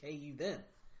compete with KU then.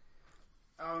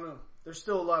 I don't know. There's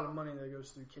still a lot of money that goes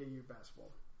through KU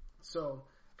basketball, so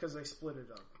because they split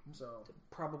it up. So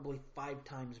probably 5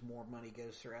 times more money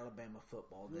goes through Alabama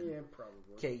football than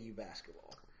probably KU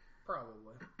basketball.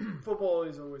 Probably. Football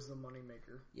is always the money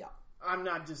maker. Yeah, I'm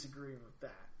not disagreeing with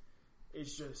that.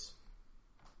 It's just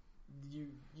you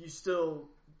still,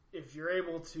 if you're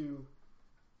able to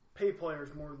pay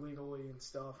players more legally and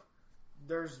stuff,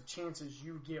 there's chances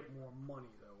you get more money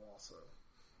though also.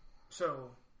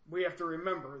 So we have to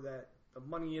remember that the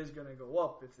money is going to go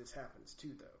up if this happens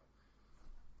too though.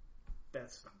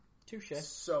 That's touche.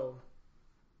 So,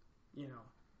 you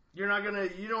don't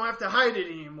have to hide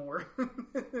it anymore.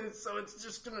 So it's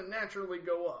just going to naturally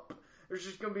go up. There's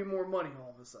just going to be more money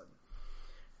all of a sudden.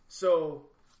 So,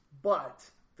 but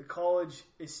the college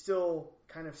is still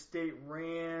kind of state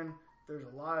ran. There's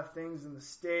a lot of things in the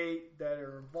state that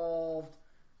are involved,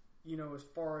 as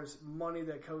far as money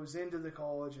that goes into the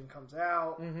college and comes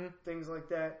out, things like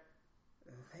that.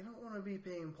 They don't want to be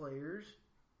paying players.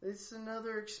 It's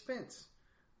another expense.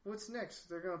 What's next?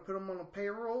 They're going to put them on a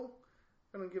payroll?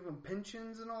 Going to give them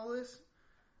pensions and all this?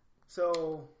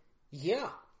 So... Yeah.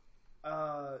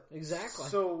 Exactly.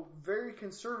 So very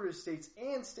conservative states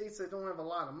and states that don't have a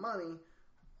lot of money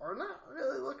are not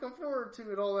really looking forward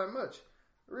to it all that much.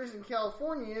 The reason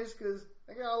California is because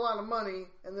they got a lot of money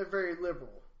and they're very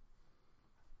liberal.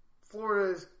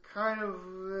 Florida is kind of,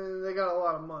 they got a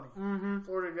lot of money.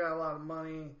 Florida got a lot of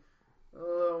money, a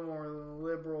little more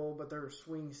liberal, but they're a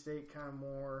swing state kind of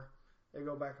more. They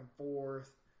go back and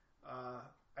forth.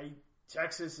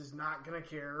 Texas is not going to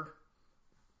care.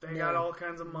 They got all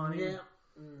kinds of money. Yeah.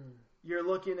 You're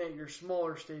looking at your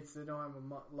smaller states that don't have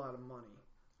a lot of money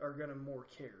are going to more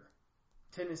care.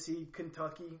 Tennessee,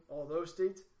 Kentucky, all those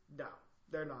states, no,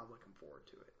 they're not looking forward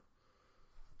to it.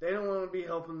 They don't want to be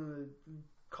helping the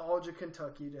College of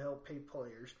Kentucky to help pay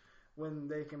players when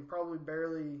they can probably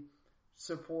barely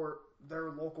support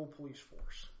their local police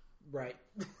force. Right.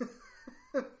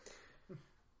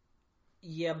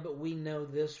 Yeah, but we know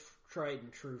this tried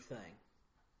and true thing.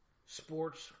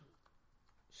 Sports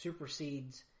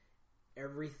supersedes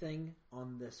everything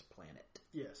on this planet.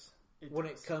 Yes. When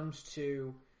it comes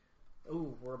to,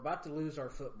 we're about to lose our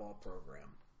football program.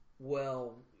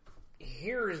 Well,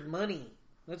 here is money.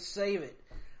 Let's save it.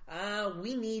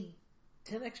 We need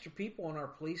 10 extra people in our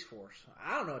police force.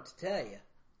 I don't know what to tell you.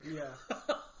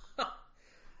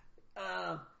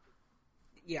 Yeah.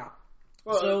 Yeah.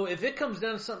 Well, so if it comes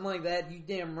down to something like that, you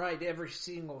damn right, every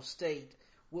single state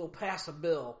will pass a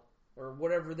bill or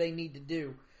whatever they need to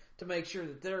do to make sure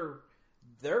that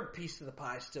their piece of the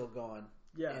pie is still going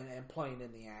and playing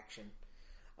in the action.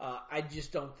 I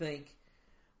just think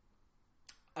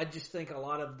a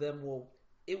lot of them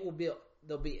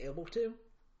they'll be able to.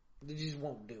 They just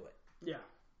won't do it. Yeah.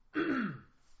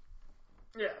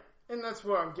 Yeah. And that's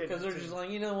what I'm getting. Because they're just like,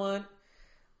 you know what?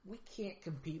 We can't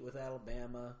compete with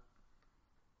Alabama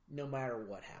no matter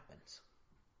what happens.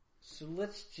 So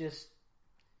let's just,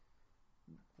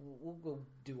 we'll go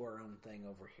do our own thing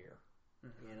over here.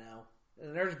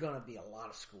 And there's going to be a lot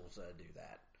of schools that do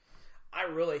that. I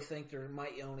really think there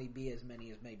might only be as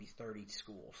many as maybe 30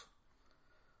 schools.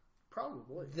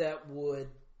 Probably. That would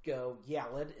go,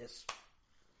 let's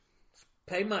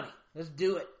pay money. Let's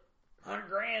do it.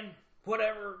 $100,000,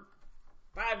 whatever,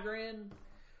 $5,000.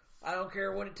 I don't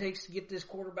care what it takes to get this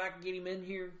quarterback and get him in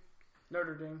here.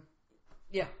 Notre Dame.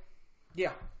 Yeah.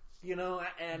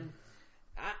 And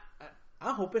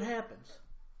I hope it happens.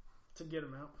 To get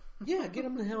him out. Yeah, get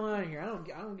him the hell out of here. I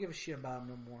don't give a shit about him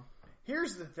no more.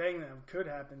 Here's the thing that could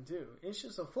happen too. It's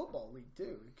just a football league too.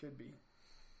 It could be.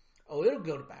 Oh, it'll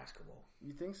go to basketball.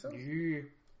 You think so? Yeah.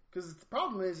 Because the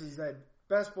problem is that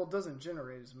basketball doesn't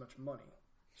generate as much money.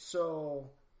 So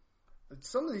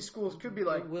some of these schools could be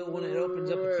like, it will when it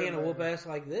opens up a can of whoop ass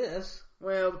like this.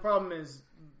 Well, the problem is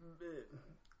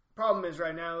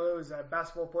right now though is that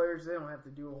basketball players, they don't have to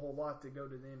do a whole lot to go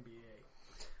to the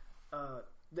NBA.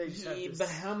 They just have to. But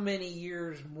how many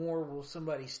years more will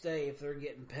somebody stay if they're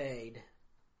getting paid?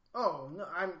 Oh no,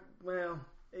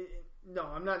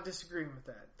 I'm not disagreeing with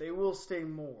that. They will stay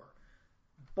more,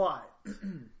 but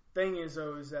thing is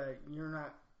though is that you're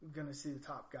not going to see the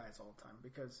top guys all the time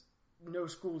because no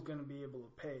school's going to be able to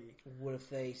pay. What if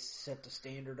they set the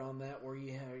standard on that where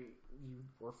you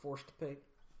were forced to pay?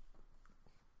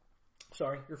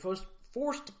 Sorry, you're forced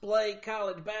to play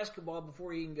college basketball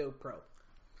before you can go pro.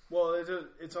 Well,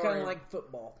 it's kind of like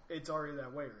football. It's already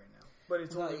that way right now. But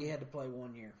it's only you had to play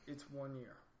 1 year. It's 1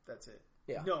 year. That's it.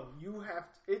 Yeah. No, you have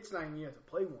to. It's not even you have to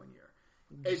play 1 year.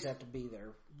 You just have to be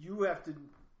there. You have to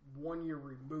 1 year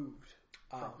removed.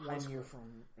 1 year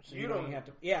from. So you don't have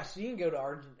to. Yeah, so you can go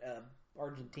to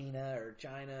Argentina or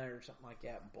China or something like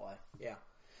that and play. Yeah.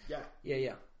 Yeah. Yeah,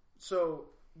 yeah. So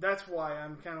that's why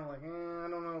I'm kind of like, I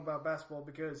don't know about basketball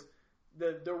because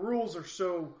the rules are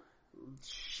so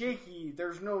shaky.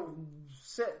 There's no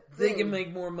set thing. They can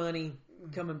make more money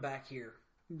coming back here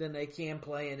than they can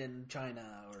playing in China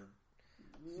or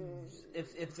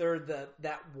if they're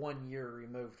that 1 year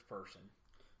removed person.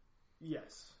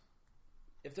 Yes.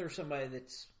 If there's somebody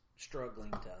that's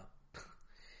struggling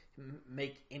to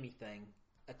make anything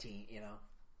a team,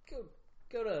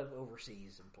 go to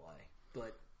overseas and play.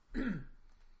 But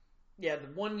yeah, the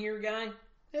 1 year guy,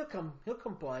 he'll come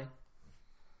play.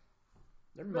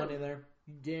 There's money there.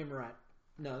 You're damn right.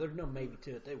 No, there's no maybe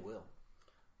to it. They will.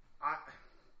 I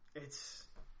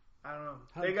don't know.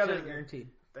 100% guaranteed.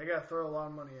 They got to throw a lot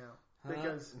of money out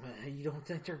because you don't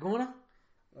think they're gonna?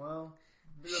 Well,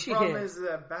 the problem is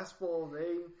that basketball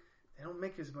they don't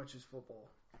make as much as football.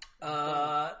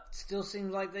 Still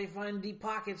seems like they find deep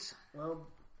pockets. Well,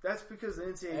 that's because the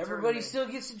NCAA. Everybody still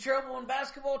gets in trouble in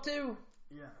basketball too.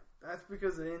 Yeah, that's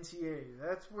because of the NCAA.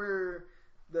 That's where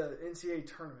the NCAA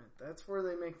tournament. That's where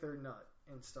they make their nut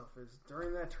and stuff is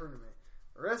during that tournament.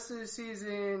 The rest of the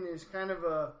season is kind of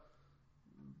a.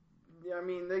 I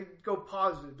mean, they go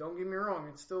positive. Don't get me wrong.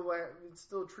 It's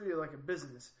still treated like a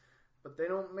business, but they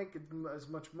don't make as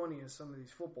much money as some of these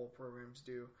football programs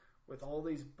do with all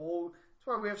these bowl. That's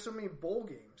why we have so many bowl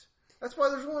games. That's why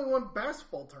there's only one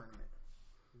basketball tournament.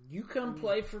 You come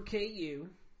play for KU.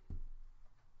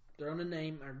 Throw in a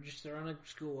name or just throw in a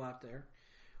school out there.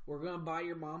 We're going to buy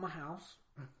your mom a house,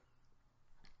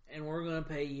 and we're going to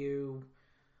pay you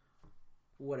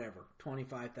whatever,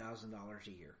 $25,000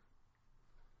 a year.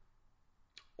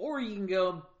 Or you can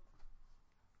go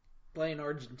play in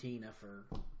Argentina for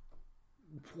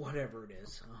whatever it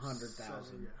is, $100,000.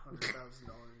 $100,000 a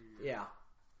year. Yeah.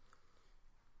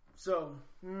 So,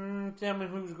 tell me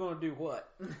who's going to do what.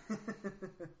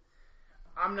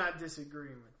 I'm not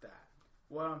disagreeing with that.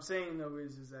 What I'm saying though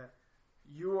is that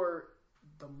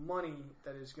the money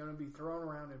that is going to be thrown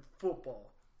around in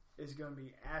football is going to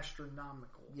be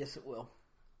astronomical. Yes, it will.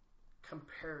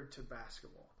 Compared to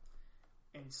basketball.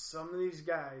 And some of these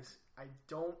guys, I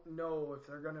don't know if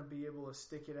they're going to be able to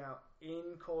stick it out in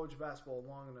college basketball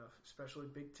long enough, especially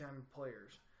big time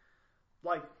players.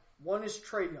 Like one is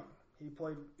Trae Young. He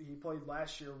played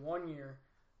last year, 1 year,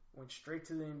 went straight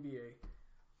to the NBA,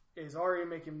 is already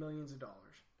making millions of dollars.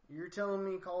 You're telling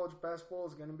me college basketball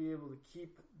is going to be able to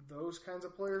keep those kinds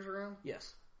of players around?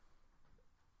 Yes.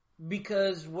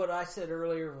 Because what I said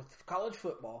earlier with college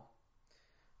football,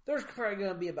 there's probably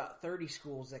going to be about 30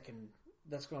 schools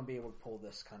that's going to be able to pull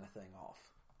this kind of thing off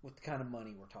with the kind of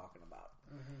money we're talking about.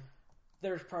 Mm-hmm.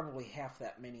 There's probably half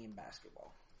that many in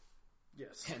basketball.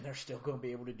 Yes. And they're still going to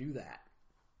be able to do that.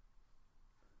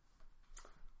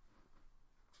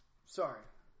 Sorry.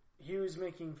 He was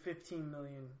making $15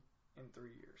 million in 3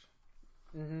 years.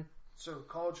 Mm-hmm. So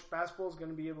college basketball is going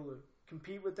to be able to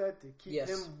compete with that to keep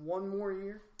him 1 more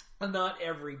year? Not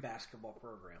every basketball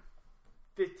program.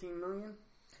 $15 million?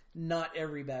 Not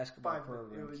every basketball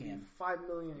program can. $5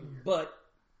 million a year. But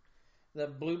the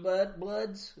blue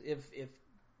bloods, if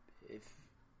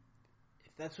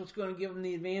that's what's going to give them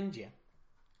the advantage, yeah.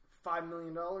 $5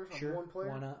 million on one player?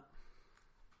 Why not?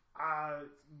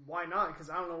 Why not? Because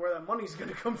I don't know where that money's going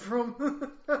to come from.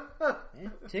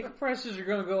 Ticket prices are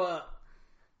going to go up.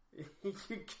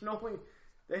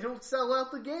 They don't sell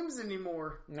out the games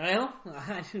anymore. Well,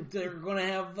 they're going to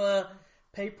have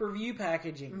pay-per-view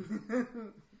packaging.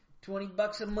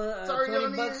 $20 a month.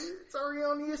 It's already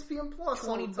on ESPN Plus.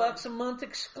 $20 a month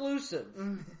exclusive.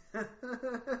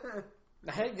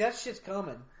 Hey, that shit's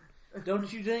coming.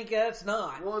 Don't you think that's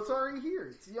not? Well, it's already here.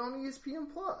 It's on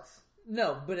ESPN Plus.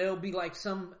 No, but it'll be like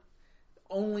some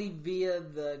only via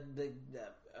the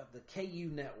KU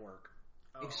network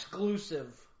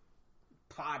exclusive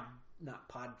not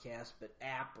podcast, but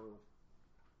app or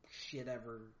shit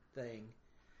ever thing,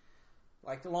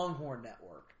 like the Longhorn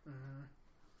Network. Mm-hmm.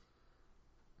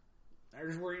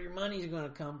 There's where your money's going to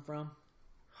come from.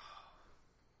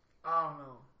 I don't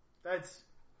know.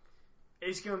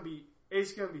 It's gonna be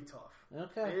tough.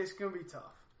 Okay. It's gonna be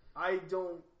tough. I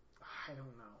don't know. I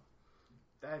don't know.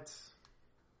 That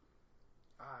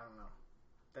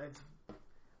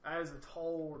is a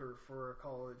tall order for a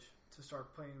college to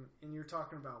start playing, and you're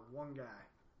talking about one guy.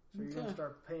 So you're gonna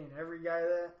start paying every guy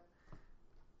that?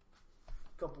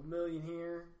 A couple million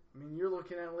here. I mean, you're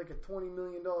looking at like a $20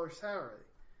 million salary.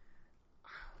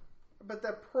 I bet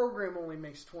that program only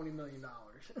makes $20 million.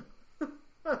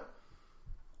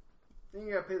 Then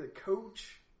you gotta pay the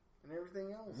coach and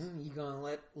everything else. You gonna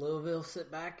let Louisville sit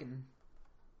back and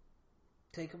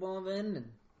take them all in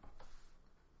and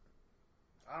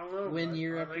I don't know. win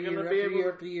year after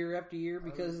year after year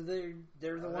because they're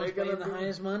the ones paying the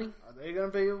highest money? Are they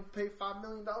gonna be able to pay $5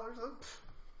 million though?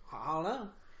 I don't know.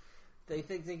 They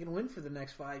think they can win for the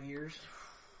next 5 years.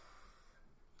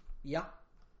 Yeah.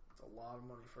 It's a lot of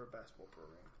money for a basketball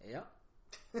program. Yeah.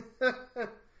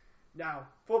 Now,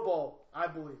 football, I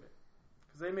believe it.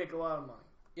 Because they make a lot of money.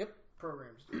 Yep.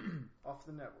 Programs do. Off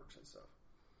the networks and stuff.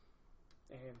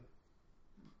 And,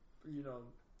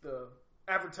 the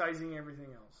advertising,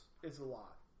 everything else. It's a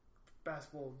lot.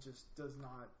 Basketball just does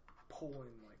not pull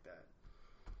in like that.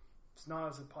 It's not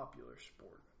as a popular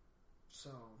sport.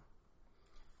 So,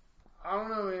 I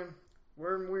don't know, man.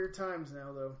 We're in weird times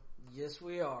now, though. Yes,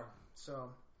 we are.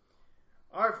 So,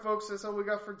 alright, folks. That's all we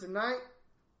got for tonight.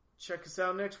 Check us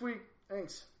out next week.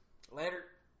 Thanks. Later.